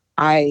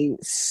I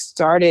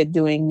started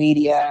doing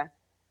media,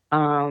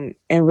 and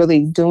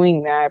really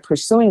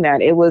pursuing that,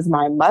 it was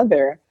my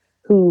mother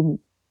who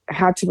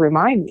had to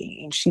remind me.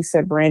 And she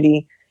said,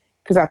 Brandy,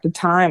 because at the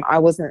time I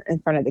wasn't in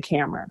front of the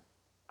camera.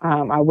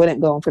 I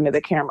wouldn't go in front of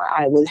the camera.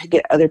 I would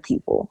get other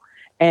people.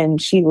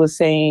 And she was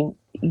saying,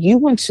 you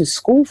went to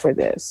school for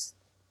this.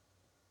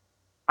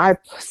 I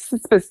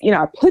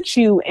put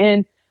you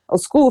in a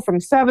school from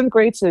 7th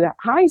grade to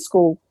high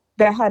school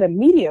that had a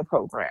media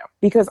program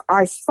because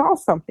I saw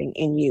something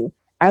in you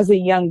as a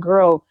young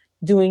girl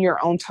doing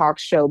your own talk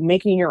show,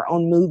 making your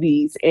own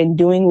movies and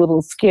doing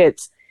little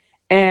skits.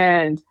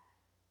 And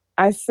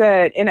I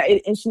said, and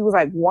she was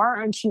like, why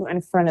aren't you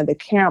in front of the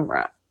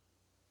camera?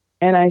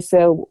 And I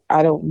said,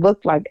 I don't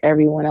look like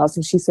everyone else.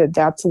 And she said,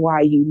 that's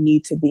why you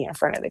need to be in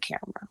front of the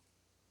camera.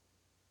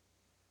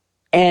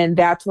 And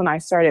that's when I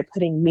started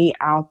putting me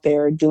out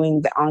there,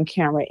 doing the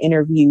on-camera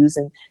interviews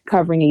and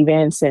covering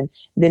events, and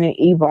then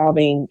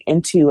evolving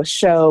into a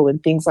show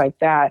and things like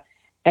that.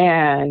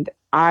 And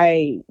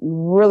I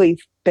really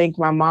thank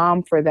my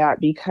mom for that,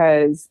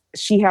 because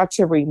she had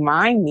to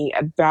remind me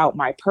about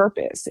my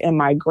purpose and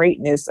my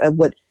greatness of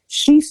what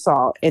she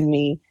saw in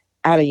me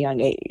at a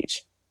young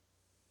age.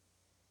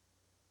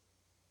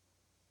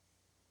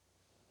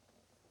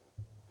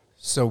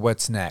 So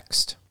what's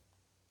next?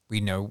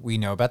 We know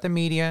about the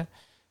media.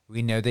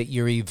 We know that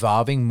you're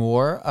evolving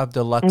more of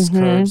the Lux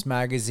Curves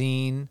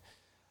magazine.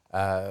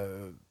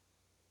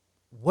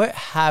 What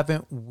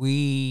haven't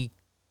we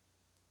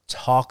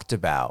talked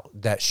about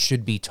that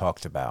should be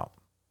talked about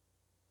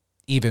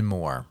even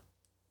more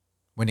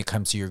when it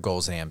comes to your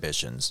goals and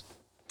ambitions?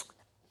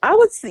 I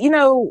want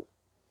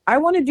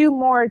to do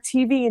more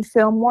TV and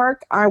film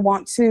work. I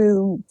want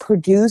to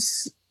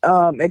produce,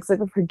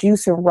 executive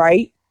produce and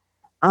write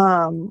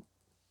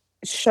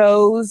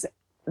shows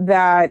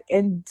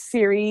and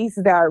series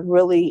that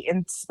really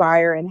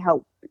inspire and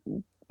help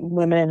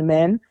women and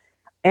men.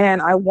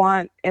 And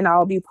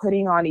I'll be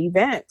putting on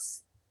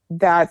events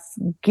that's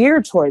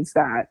geared towards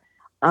that.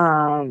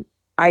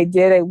 I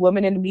did a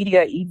Women in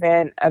Media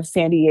event of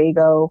San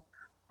Diego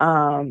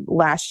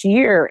last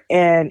year,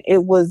 and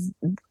it was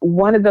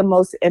one of the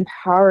most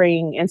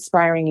empowering,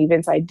 inspiring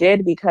events I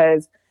did,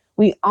 because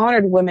we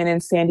honored women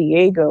in San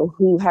Diego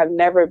who have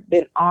never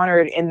been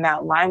honored in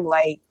that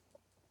limelight,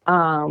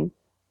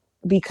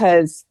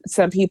 because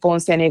some people in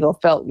San Diego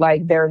felt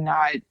like they're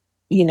not,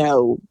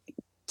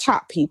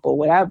 top people,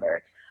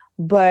 whatever.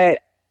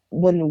 But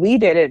when we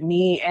did it,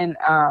 me and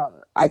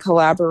I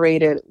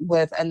collaborated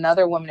with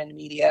another woman in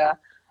media,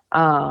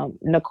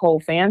 Nicole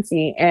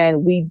Fancy,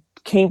 and we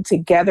came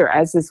together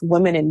as this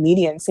women in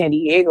media in San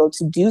Diego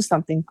to do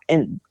something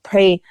and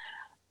pay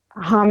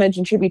homage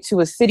and tribute to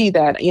a city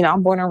that, you know,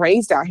 I'm born and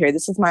raised out here.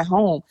 This is my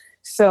home.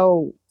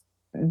 So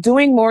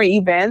doing more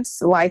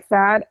events like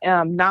that,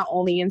 not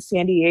only in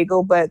San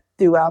Diego, but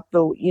throughout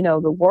the, you know,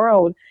 the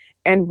world,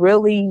 and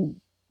really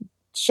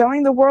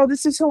showing the world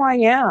this is who I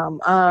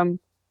am.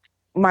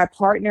 My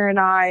partner and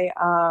I,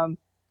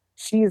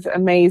 she's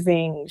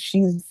amazing.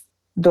 She's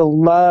the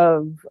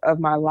love of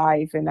my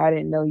life. And I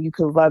didn't know you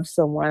could love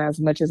someone as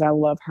much as I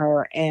love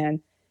her. And,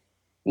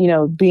 you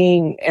know,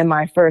 being in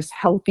my first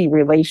healthy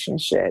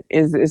relationship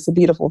is a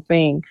beautiful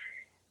thing.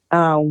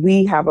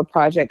 We have a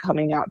project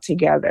coming out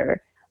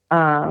together.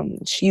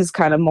 She's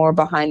kind of more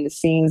behind the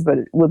scenes, but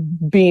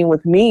with being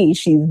with me,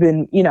 she's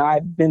been, you know,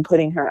 I've been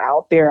putting her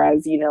out there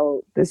as, you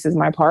know, this is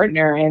my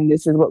partner and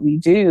this is what we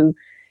do.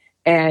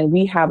 And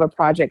we have a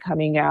project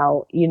coming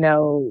out, you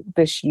know,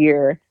 this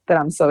year that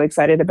I'm so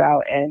excited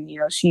about. And, you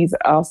know, she's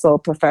also a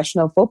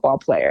professional football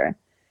player.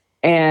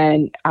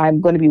 And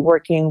I'm going to be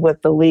working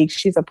with the league.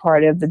 She's a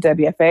part of the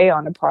WFA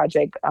on a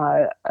project,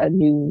 a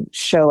new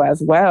show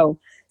as well.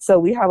 So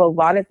we have a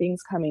lot of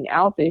things coming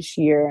out this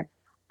year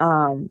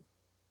that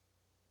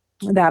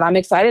I'm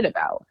excited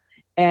about.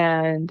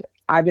 And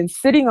I've been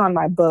sitting on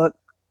my book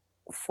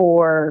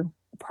for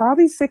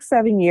probably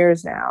 6-7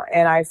 years now.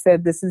 And I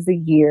said, this is the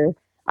year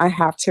I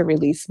have to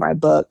release my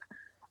book,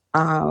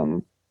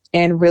 and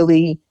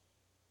really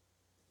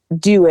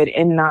do it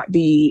and not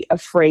be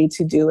afraid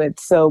to do it.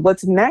 So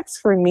what's next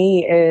for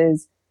me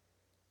is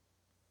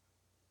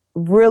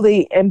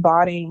really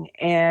embodying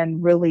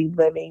and really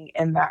living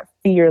in that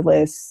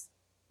fearless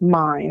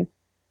mind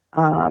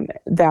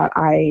that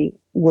I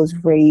was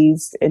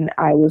raised and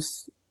I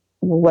was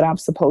what I'm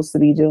supposed to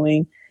be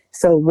doing.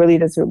 So really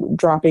just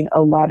dropping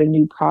a lot of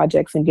new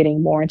projects and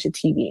getting more into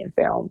TV and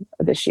film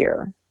this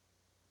year.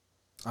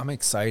 I'm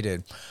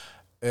excited,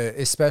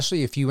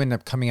 especially if you end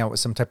up coming out with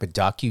some type of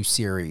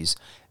docu-series.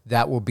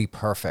 That will be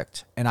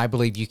perfect. And I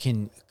believe you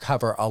can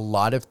cover a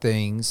lot of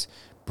things,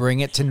 bring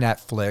it to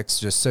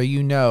Netflix. Just so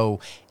you know,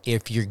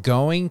 if you're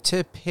going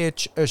to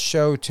pitch a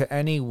show to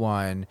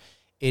anyone,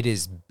 it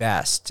is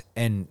best.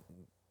 And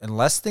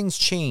unless things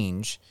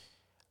change,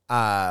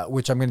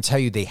 which I'm going to tell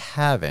you they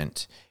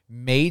haven't,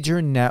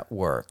 major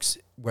networks,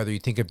 whether you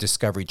think of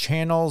Discovery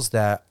Channels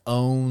that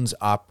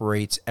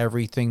operates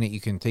everything that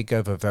you can think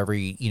of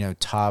every, you know,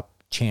 top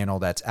channel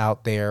that's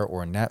out there,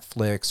 or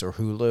Netflix or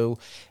Hulu,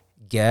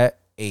 get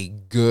a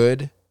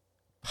good,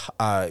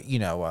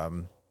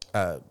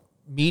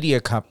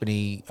 media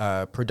company,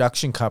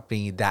 production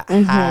company that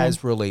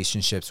has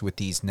relationships with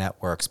these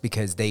networks,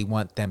 because they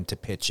want them to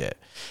pitch it.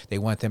 They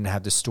want them to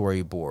have the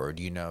storyboard,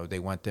 you know, they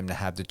want them to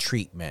have the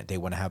treatment. They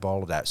want to have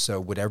all of that. So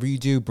whatever you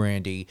do,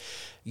 Brandy,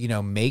 you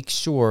know, make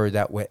sure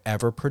that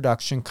whatever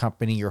production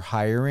company you're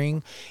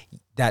hiring,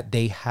 that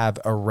they have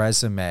a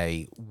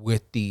resume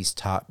with these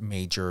top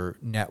major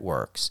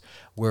networks,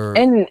 where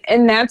and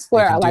that's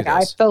where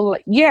I feel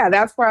like,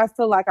 that's where I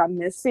feel like I'm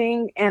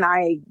missing. And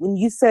when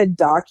you said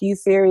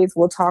docu-series,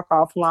 we'll talk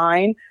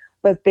offline,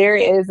 but there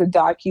is a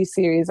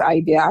docu-series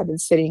idea I've been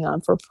sitting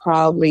on for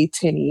probably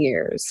 10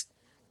 years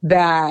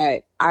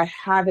that I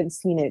haven't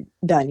seen it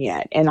done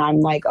yet. And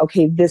I'm like,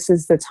 okay, this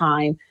is the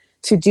time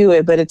to do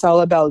it, but it's all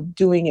about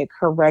doing it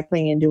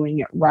correctly and doing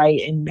it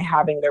right and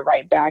having the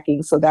right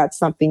backing. So that's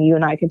something you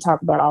and I can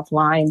talk about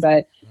offline,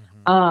 but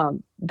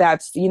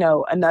that's, you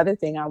know, another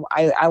thing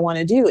I want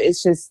to do.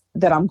 It's just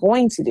that I'm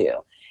going to do.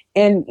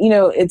 And, you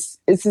know, it's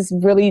just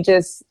really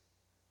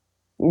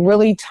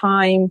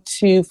time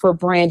for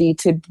Brandy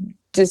to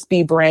just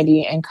be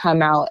Brandy and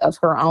come out of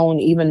her own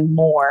even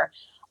more,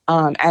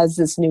 as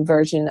this new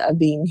version of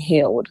being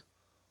healed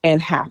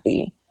and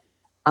happy,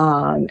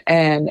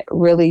 and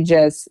really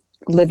just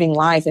living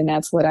life. And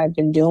that's what I've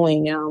been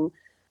doing. You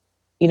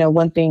know,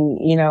 one thing,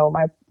 you know,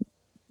 my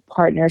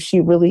partner,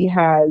 she really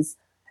has,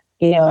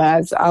 you know,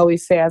 as I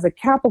always say, as a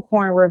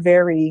Capricorn,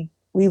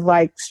 we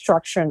like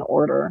structure and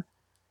order,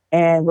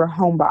 and we're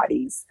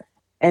homebodies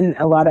in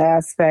a lot of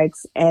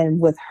aspects. And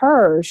with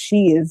her,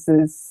 she is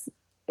this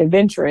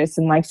adventurous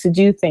and likes to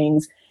do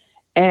things.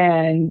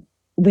 And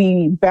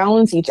we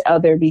balance each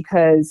other,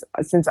 because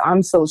since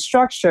I'm so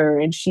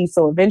structured and she's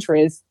so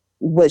adventurous,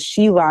 what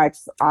she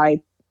lacks,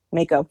 I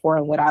make up for,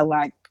 and what I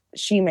lack,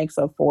 she makes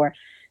up for.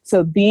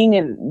 So being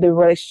in the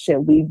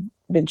relationship, we've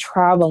been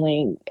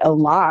traveling a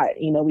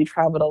lot. You know, we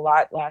traveled a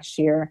lot last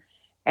year,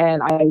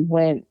 and I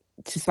went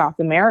to South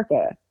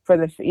America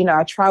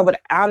I traveled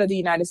out of the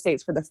United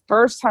States for the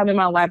first time in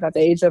my life at the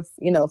age of,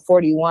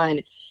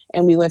 41.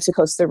 And we went to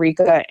Costa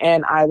Rica,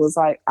 and I was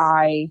like,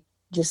 I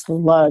just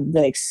loved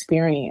the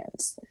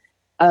experience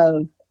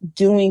of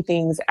doing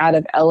things out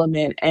of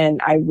element. And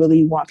I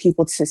really want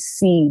people to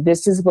see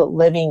this is what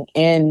living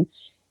in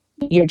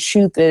your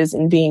truth is,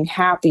 and being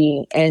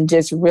happy and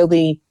just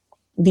really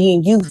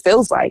being you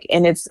feels like.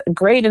 And it's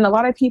great. And a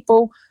lot of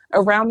people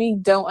around me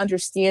don't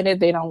understand it.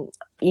 They don't,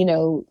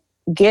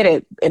 get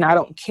it. And I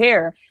don't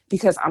care.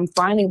 because I'm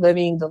finally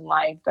living the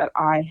life that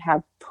I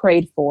have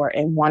prayed for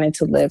and wanted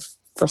to live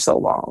for so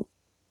long.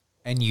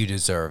 And you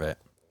deserve it.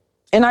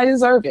 And I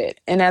deserve it.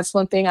 And that's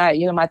one thing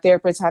my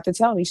therapist had to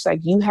tell me. She's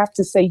like, you have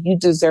to say you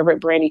deserve it,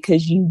 Brandy,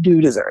 because you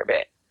do deserve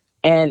it.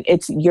 And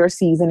it's your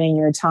season and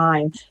your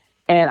time.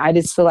 And I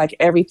just feel like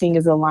everything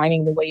is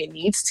aligning the way it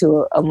needs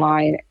to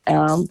align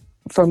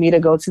for me to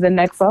go to the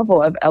next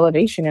level of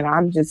elevation. And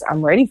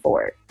I'm ready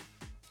for it.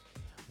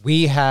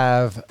 We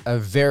have a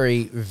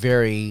very,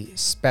 very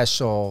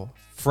special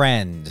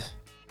friend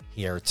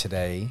here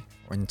today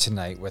and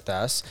tonight with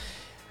us.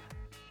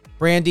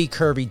 Brandy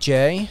Kirby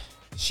J.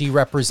 She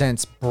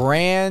represents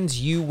brands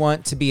you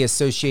want to be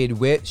associated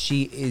with.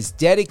 She is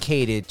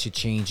dedicated to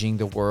changing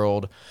the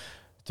world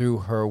through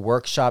her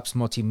workshops,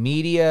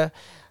 multimedia,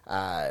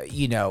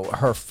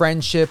 her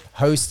friendship,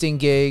 hosting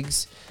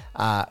gigs,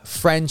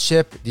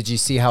 friendship. Did you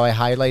see how I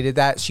highlighted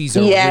that? She's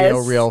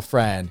a real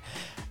friend.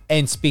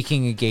 And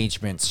speaking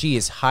engagements, she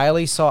is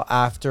highly sought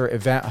after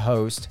event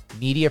host,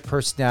 media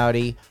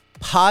personality,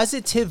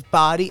 positive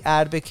body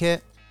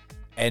advocate,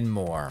 and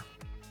more.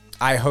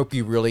 I hope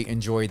you really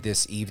enjoyed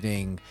this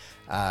evening,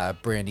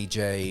 Brandy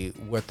J,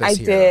 with us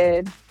here. I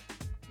did.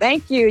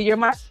 Thank you. You're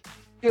my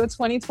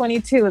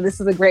 2022, and this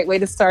is a great way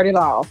to start it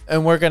off.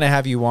 And we're going to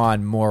have you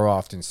on more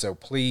often, so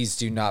please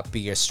do not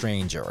be a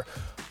stranger.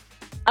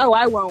 Oh,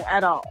 I won't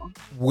at all.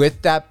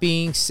 With that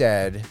being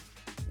said,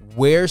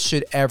 where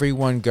should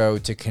everyone go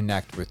to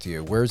connect with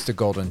you? Where's the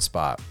golden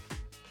spot?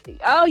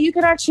 Oh, you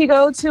can actually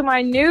go to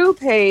my new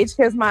page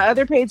because my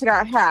other page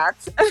got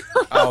hacked.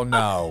 Oh,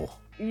 no.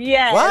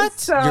 Yes. What?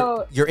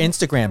 So your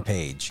Instagram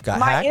page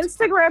got hacked? My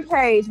Instagram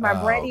page, my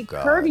Brandy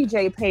Kirby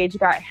J page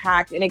got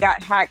hacked, and it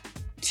got hacked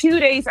 2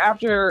 days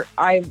after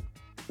my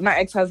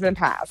ex-husband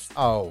passed.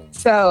 Oh.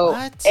 So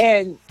what?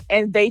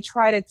 and they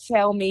try to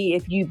tell me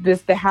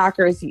the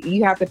hackers,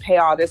 you have to pay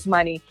all this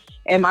money.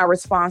 And my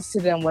response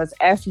to them was,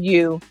 F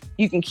you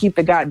can keep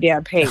the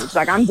goddamn page.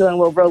 Like, I'm dealing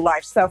with real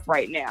life stuff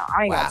right now.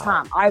 I ain't got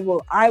time.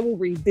 I will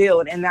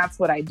rebuild. And that's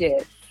what I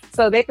did.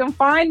 So they can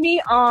find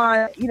me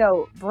on,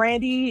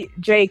 Brandy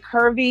J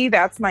Kirby.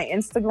 That's my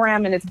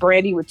Instagram, and it's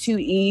Brandy with 2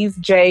 E's,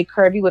 J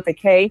Kirby with a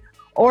K.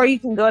 Or you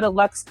can go to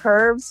Lux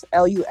Curves,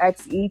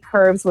 Luxe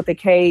Curves with a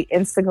K,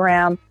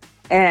 Instagram,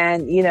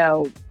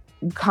 and,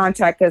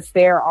 contact us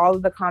there. All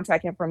of the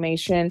contact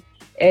information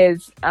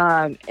is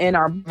in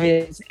our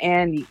biz,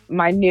 and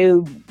my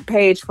new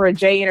page for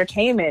J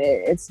Entertainment.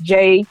 It's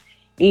J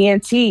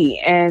ENT,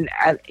 and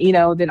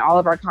then all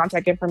of our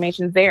contact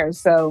information is there.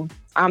 So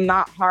I'm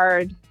not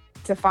hard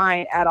to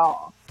find at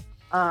all.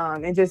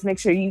 And just make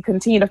sure you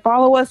continue to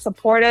follow us,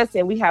 support us,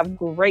 and we have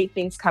great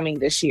things coming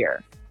this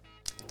year.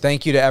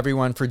 Thank you to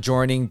everyone for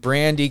joining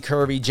Brandy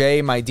Kirby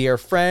J, my dear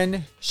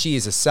friend. She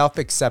is a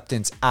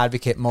self-acceptance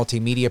advocate,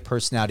 multimedia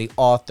personality,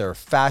 author,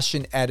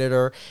 fashion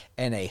editor,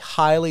 and a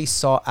highly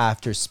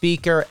sought-after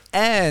speaker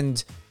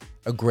and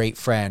a great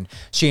friend.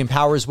 She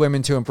empowers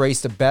women to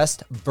embrace the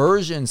best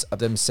versions of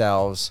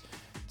themselves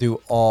through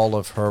all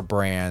of her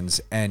brands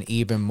and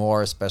even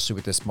more, especially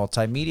with this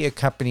multimedia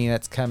company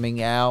that's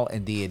coming out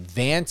and the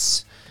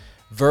advanced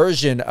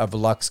version of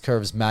Lux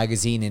Curves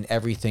magazine and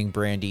everything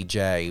Brandy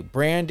J.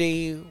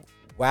 Brandy,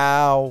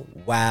 wow,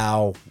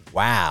 wow,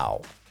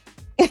 wow.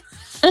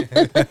 And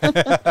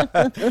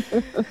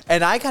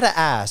I gotta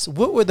ask,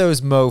 what were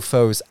those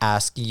mofos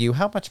asking you?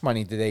 How much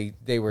money did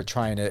they were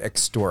trying to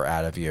extort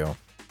out of you?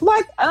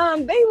 Like,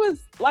 they was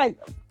like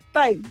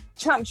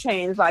chump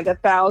change, like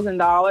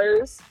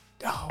 $1,000.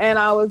 Oh. And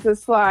I was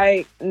just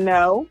like,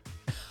 no,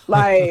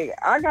 like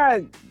I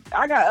got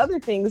other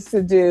things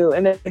to do.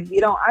 And if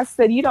I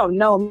said, you don't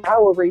know, I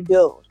will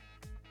rebuild.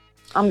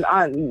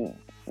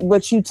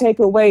 What you take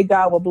away,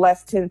 God will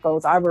bless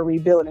tenfold. I will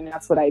rebuild. And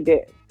that's what I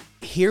did.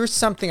 Here's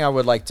something I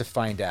would like to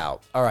find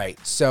out. All right.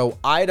 So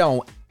I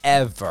don't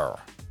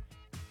ever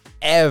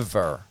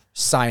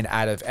sign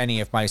out of any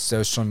of my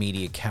social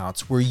media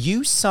accounts. Were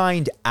you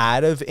signed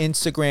out of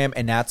Instagram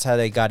and that's how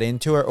they got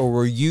into it? Or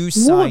were you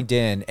signed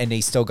in and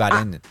they still got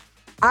in?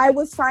 I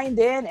was signed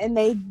in and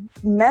they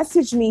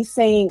messaged me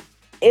saying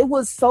it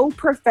was so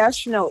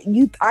professional.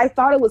 I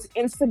thought it was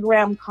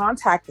Instagram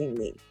contacting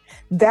me.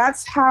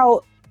 That's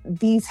how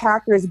these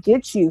hackers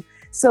get you.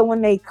 So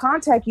when they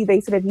contact you, they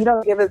said, if you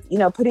don't give us,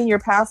 put in your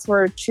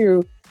password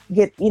to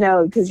get,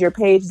 because your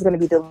page is going to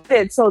be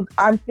deleted. So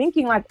I'm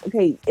thinking like,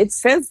 okay, it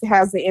says it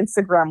has the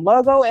Instagram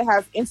logo. It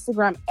has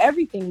Instagram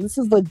everything. This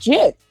is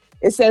legit.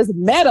 It says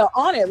Meta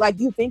on it. Like,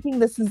 you thinking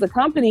this is the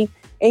company,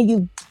 and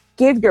you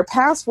give your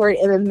password,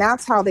 and then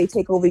that's how they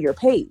take over your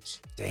page.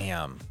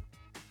 Damn.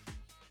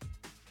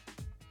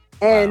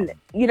 And,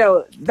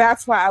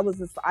 that's why I was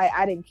just,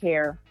 I didn't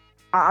care.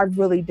 I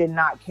really did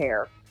not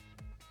care,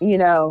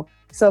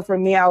 So for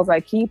me, I was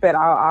like, keep it,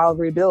 I'll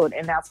rebuild.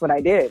 And that's what I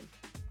did.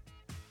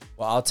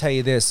 Well, I'll tell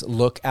you this,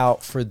 look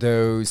out for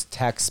those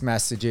text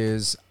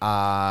messages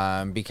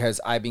because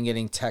I've been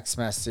getting text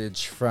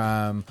message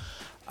from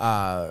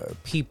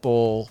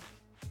people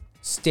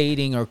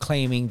stating or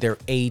claiming their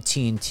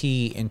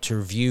AT&T and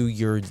to view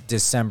your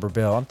December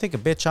bill. I'm thinking,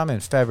 bitch, I'm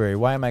in February.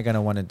 Why am I going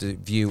to want to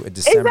view a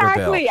December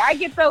bill? Exactly. I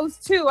get those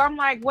too. I'm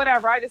like,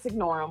 whatever. I just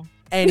ignore them.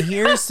 And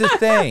here's the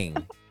thing.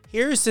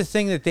 Here's the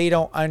thing that they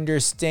don't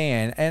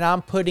understand, and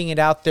I'm putting it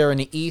out there in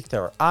the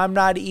ether. I'm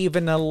not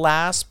even the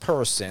last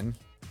person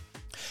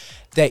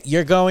that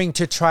you're going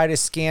to try to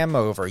scam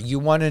over. You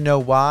want to know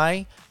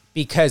why?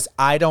 Because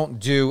I don't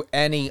do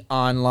any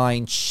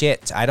online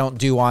shit. I don't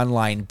do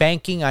online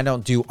banking. I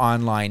don't do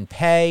online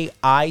pay.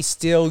 I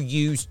still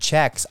use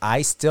checks.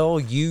 I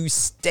still use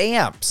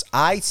stamps.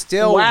 I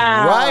still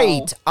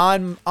write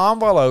on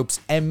envelopes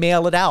and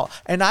mail it out.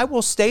 And I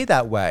will stay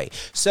that way.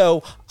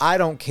 So I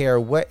don't care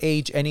what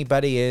age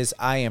anybody is.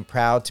 I am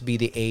proud to be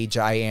the age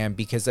I am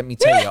because let me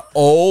tell you,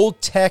 old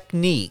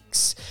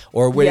techniques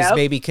or what is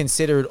maybe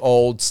considered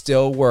old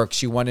still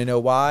works. You want to know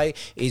why?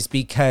 Is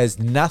because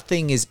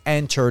nothing is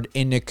entered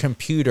in the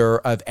computer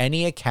of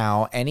any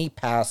account, any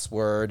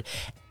password,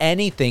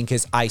 anything,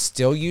 because I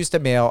still use the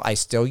mail, I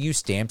still use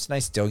stamps, and I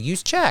still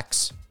use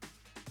checks.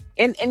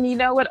 And you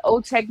know what?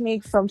 Old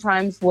techniques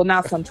sometimes, well,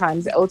 not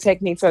sometimes, old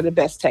techniques are the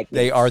best techniques.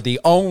 They are the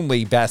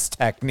only best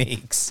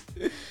techniques.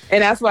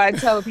 And that's why I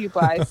tell people,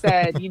 I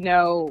said, you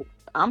know,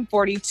 I'm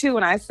 42,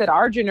 and I said,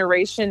 our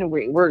generation,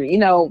 we're you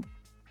know,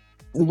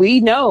 we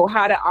know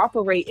how to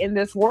operate in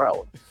this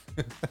world.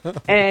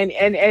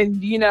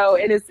 and you know,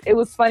 it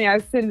was funny. I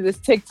sent this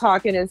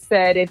TikTok and it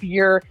said, if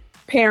your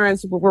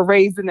parents were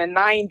raised in the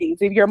 90s,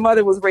 if your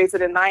mother was raised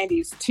in the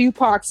 90s,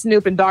 Tupac,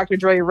 Snoop, and Dr.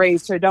 Dre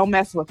raised her, don't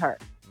mess with her.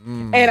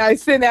 And I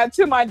sent that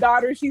to my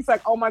daughter. She's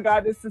like, oh my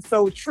God, this is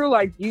so true.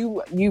 Like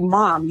you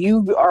mom,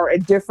 you are a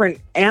different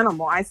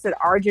animal. I said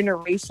our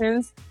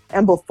generations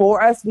and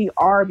before us, we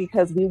are,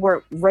 because we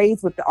were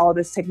raised with all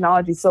this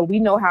technology. So we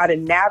know how to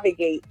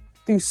navigate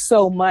through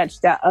so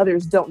much that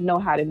others don't know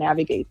how to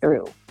navigate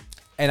through.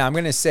 And I'm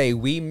going to say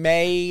we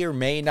may or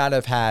may not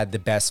have had the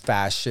best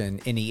fashion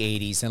in the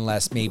 80s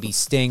unless maybe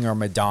Sting or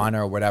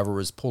Madonna or whatever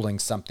was pulling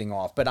something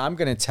off. But I'm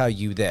going to tell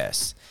you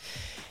this.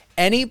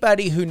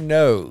 Anybody who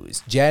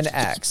knows Gen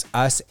X,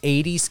 us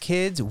 80s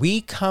kids, we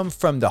come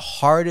from the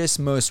hardest,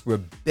 most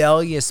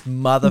rebellious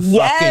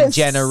motherfucking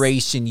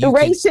generation you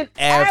could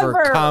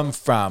ever come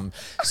from.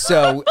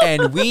 So,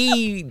 and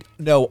we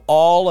know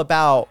all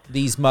about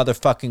these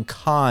motherfucking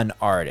con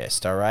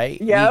artists, all right?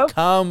 Yep. We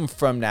come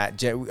from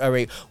that. All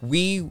right.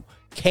 We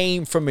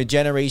came from a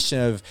generation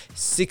of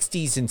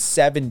 60s and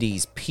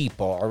 70s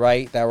people, all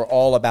right, that were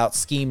all about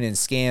scheming and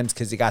scams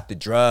because they got the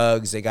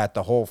drugs, they got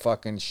the whole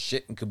fucking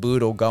shit and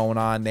caboodle going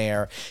on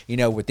there. You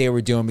know, what they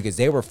were doing because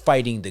they were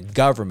fighting the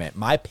government.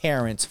 My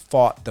parents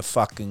fought the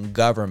fucking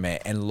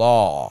government and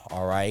law,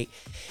 all right?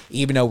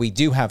 Even though we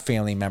do have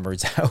family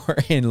members that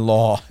were in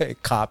law,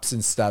 cops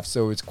and stuff,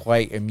 so it's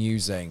quite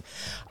amusing,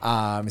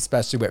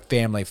 especially with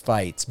family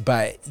fights.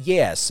 But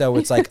yeah, so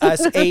it's like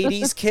us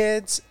 80s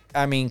kids,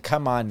 I mean,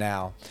 come on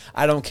now.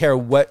 I don't care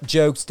what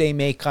jokes they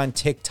make on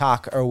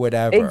TikTok or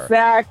whatever.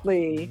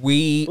 Exactly.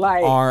 We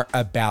aren't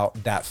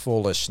about that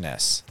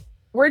foolishness.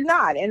 We're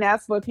not. And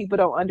that's what people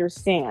don't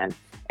understand.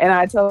 And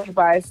I tell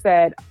people, I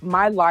said,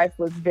 my life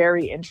was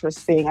very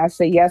interesting. I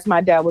said, yes, my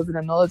dad was in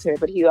the military,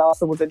 but he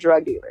also was a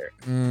drug dealer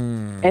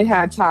and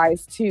had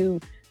ties to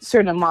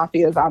certain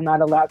mafias I'm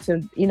not allowed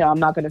to, you know, I'm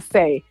not going to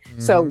say.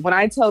 So when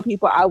I tell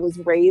people I was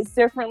raised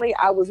differently,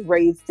 I was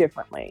raised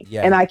differently.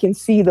 Yeah. And I can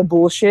see the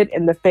bullshit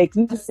and the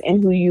fakeness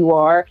and who you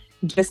are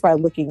just by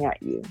looking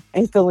at you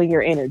and feeling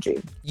your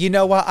energy. You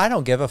know what? I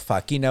don't give a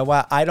fuck. You know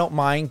what? I don't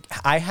mind.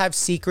 I have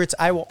secrets.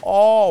 I will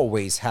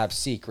always have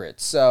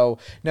secrets. So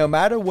no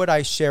matter what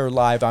I share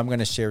live, I'm going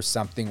to share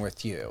something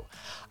with you.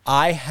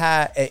 I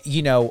had,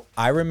 you know,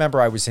 I remember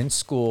I was in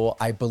school.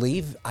 I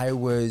believe I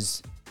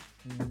was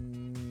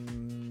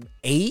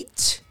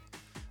 8,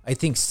 I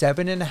think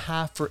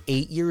 7.5 or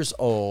 8 years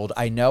old.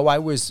 I know I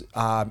was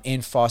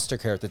in foster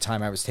care at the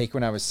time. I was taken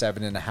when I was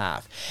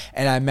 7.5.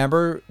 And I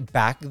remember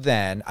back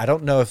then, I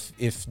don't know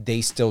if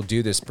they still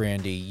do this,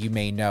 Brandy, you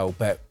may know,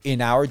 but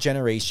in our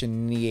generation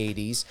in the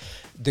 80s,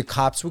 the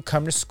cops would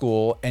come to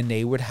school and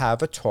they would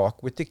have a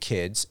talk with the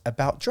kids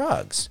about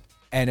drugs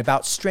and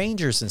about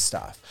strangers and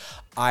stuff.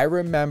 I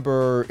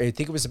remember, I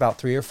think it was about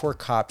 3 or 4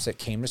 cops that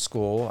came to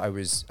school. I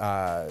was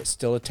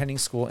still attending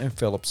school in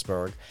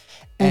Phillipsburg.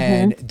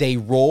 And they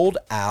rolled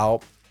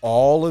out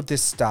all of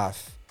this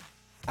stuff,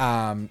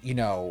 you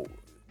know,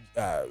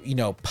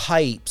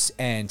 pipes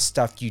and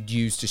stuff you'd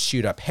use to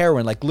shoot up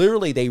heroin. Like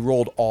literally they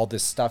rolled all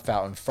this stuff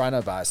out in front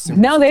of us.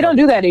 No, they don't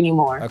do that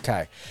anymore.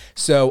 Okay.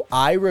 So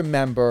I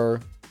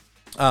remember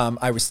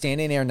I was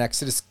standing there next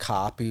to this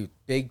cop who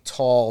big,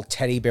 tall,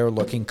 teddy bear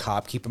looking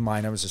cop. Keep in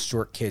mind, I was a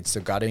short kid, so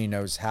God only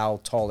knows how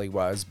tall he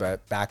was.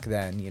 But back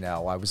then, you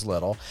know, I was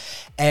little,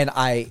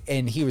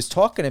 and he was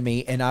talking to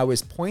me, and I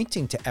was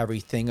pointing to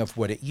everything of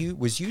what it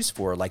was used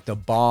for, like the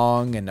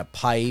bong and the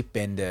pipe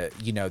and the,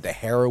 you know, the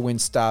heroin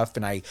stuff.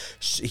 And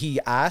he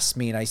asked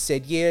me, and I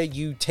said, yeah,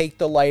 you take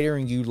the lighter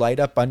and you light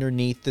up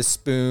underneath the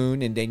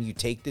spoon, and then you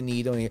take the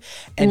needle.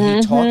 And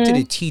he talked to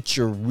the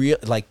teacher real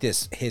like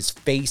this. His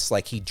face,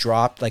 like he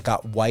dropped, like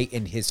got white,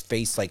 and his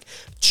face like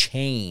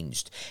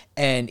changed.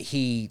 And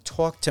he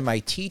talked to my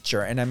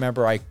teacher, and I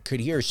remember I could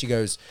hear,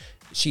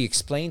 she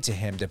explained to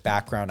him the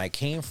background I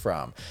came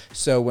from.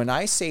 So when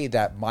I say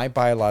that my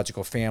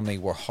biological family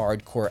were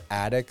hardcore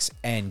addicts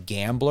and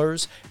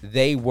gamblers,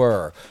 they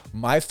were.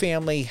 My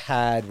family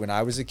had, when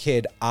I was a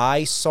kid,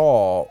 I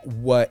saw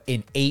what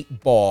an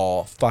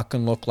 8-ball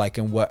fucking looked like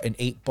and what an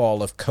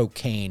 8-ball of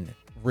cocaine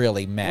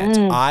really meant.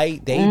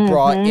 They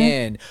brought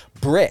in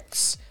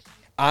bricks.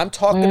 I'm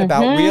talking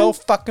about real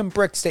fucking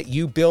bricks that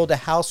you build a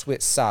house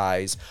with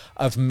size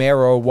of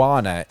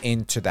marijuana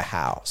into the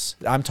house.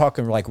 I'm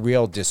talking like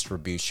real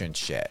distribution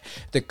shit.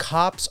 The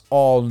cops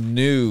all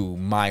knew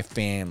my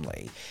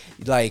family.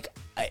 Like,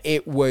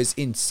 it was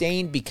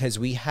insane because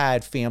we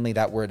had family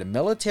that were the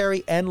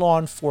military and law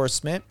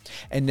enforcement.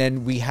 And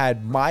then we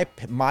had my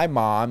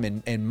mom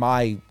and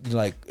my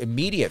like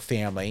immediate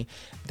family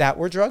that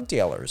were drug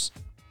dealers.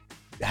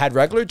 Had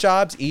regular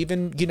jobs,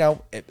 even, you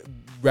know,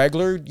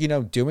 regular, you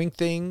know, doing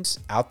things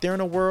out there in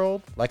the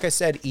world. Like I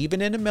said,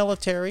 even in the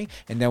military.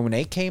 And then when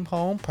they came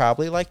home,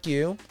 probably like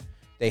you,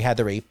 they had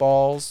their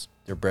 8-balls,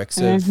 their bricks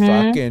of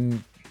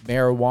fucking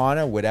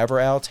marijuana, whatever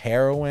else,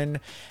 heroin.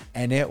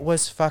 And it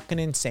was fucking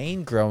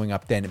insane growing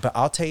up then. But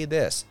I'll tell you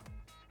this.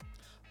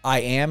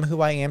 I am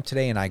who I am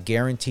today, and I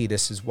guarantee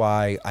this is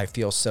why I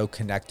feel so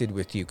connected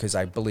with you, because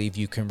I believe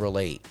you can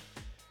relate.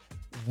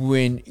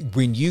 When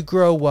you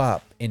grow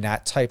up in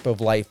that type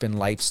of life and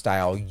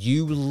lifestyle,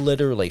 you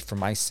literally, for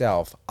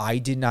myself, I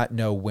did not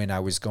know when I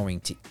was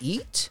going to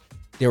eat.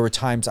 There were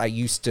times I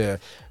used to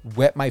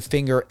wet my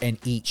finger and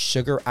eat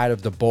sugar out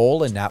of the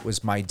bowl, and that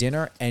was my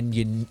dinner.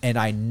 And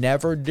I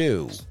never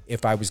knew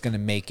if I was going to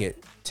make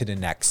it to the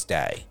next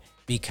day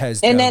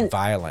because the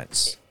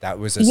violence that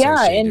was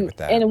associated with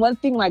that. And one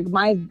thing, like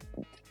my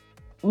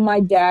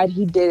dad,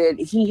 he did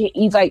it.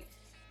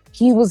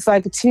 He was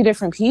like two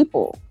different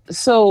people.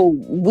 So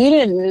we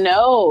didn't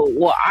know,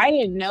 well, I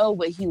didn't know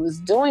what he was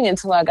doing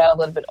until I got a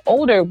little bit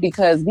older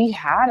because we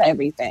had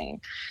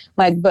everything.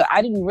 Like, but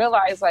I didn't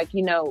realize, like, us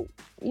being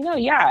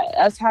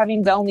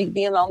the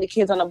only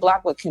kids on the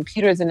block with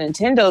computers and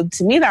Nintendo,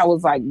 to me, that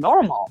was like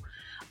normal.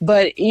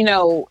 But,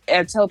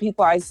 I tell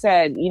people, I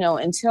said,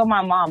 until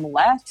my mom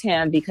left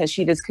him because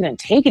she just couldn't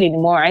take it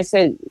anymore, I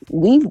said,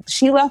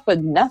 she left with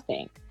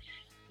nothing.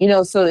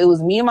 So it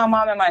was me and my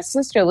mom and my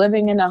sister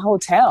living in a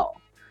hotel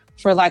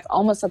for like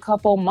almost a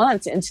couple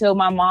months until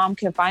my mom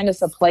could find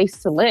us a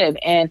place to live.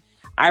 And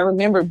I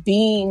remember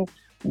being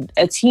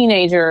a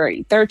teenager,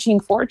 13,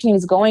 14,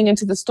 going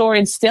into the store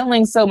and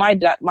stealing so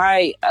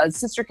my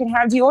sister can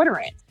have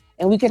deodorant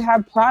and we could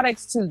have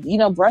products to,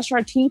 brush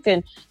our teeth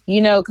and,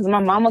 because my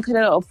mama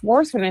couldn't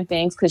afford certain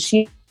things because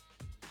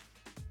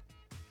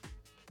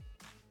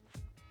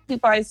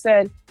I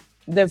said,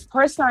 the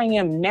person I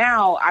am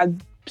now, I've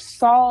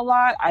saw a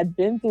lot, I've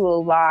been through a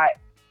lot,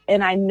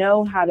 and I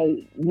know how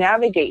to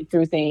navigate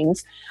through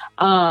things.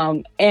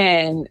 And,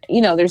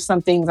 there's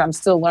some things I'm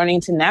still learning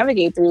to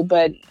navigate through,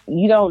 but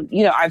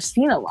I've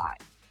seen a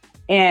lot.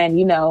 And,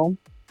 so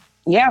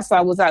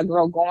I was that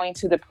girl going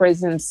to the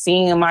prison,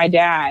 seeing my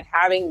dad,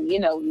 having,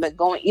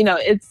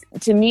 it's,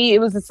 to me,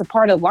 it's a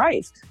part of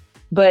life,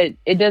 but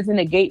it doesn't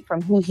negate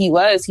from who he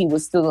was. He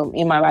was still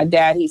my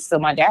dad. He's still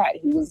my dad.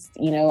 He was,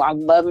 I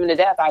love him to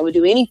death. I would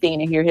do anything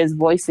to hear his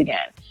voice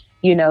again.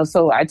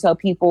 So I tell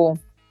people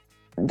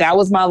that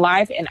was my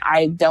life and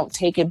I don't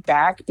take it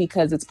back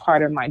because it's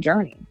part of my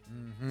journey.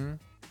 Mm-hmm.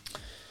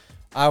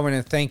 I want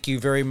to thank you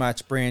very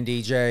much,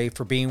 Brandy J,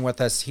 for being with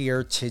us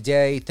here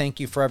today. Thank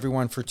you for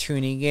everyone for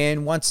tuning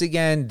in. Once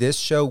again, this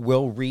show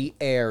will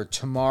re-air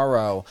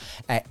tomorrow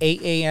at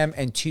 8 a.m.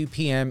 and 2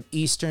 p.m.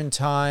 Eastern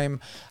Time.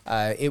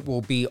 It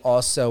will be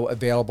also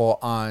available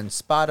on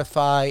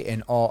Spotify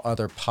and all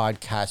other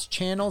podcast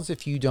channels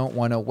if you don't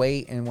want to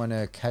wait and want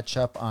to catch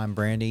up on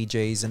Brandy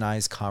J's and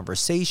I's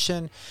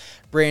conversation.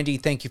 Brandy,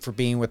 thank you for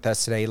being with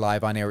us today,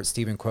 live on air with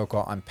Stephen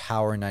Cuoco on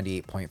Power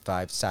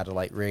 98.5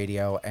 Satellite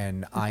Radio.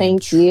 And I'm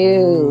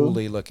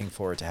truly looking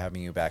forward to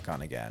having you back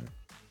on again.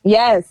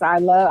 Yes, I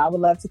would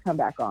love to come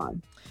back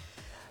on.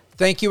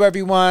 Thank you,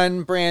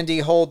 everyone. Brandy,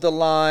 hold the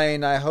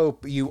line. I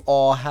hope you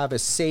all have a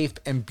safe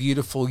and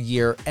beautiful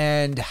year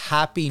and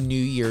Happy New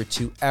Year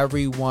to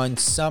everyone.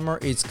 Summer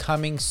is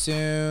coming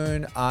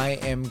soon. I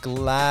am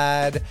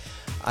glad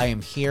I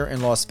am here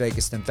in Las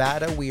Vegas,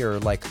 Nevada. We are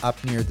like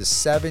up near the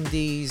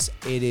 70s.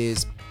 It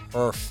is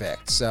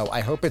perfect. So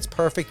I hope it's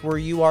perfect where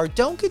you are.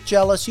 Don't get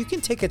jealous. You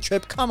can take a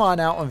trip. Come on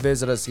out and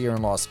visit us here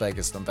in Las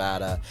Vegas,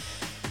 Nevada.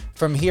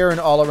 From here and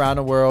all around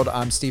the world,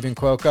 I'm Stephen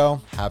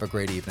Cuoco. Have a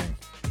great evening.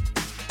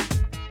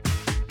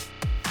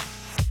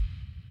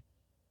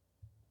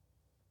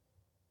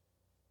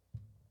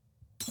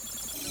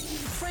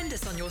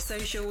 Find us on your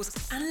socials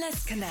and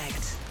let's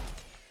connect.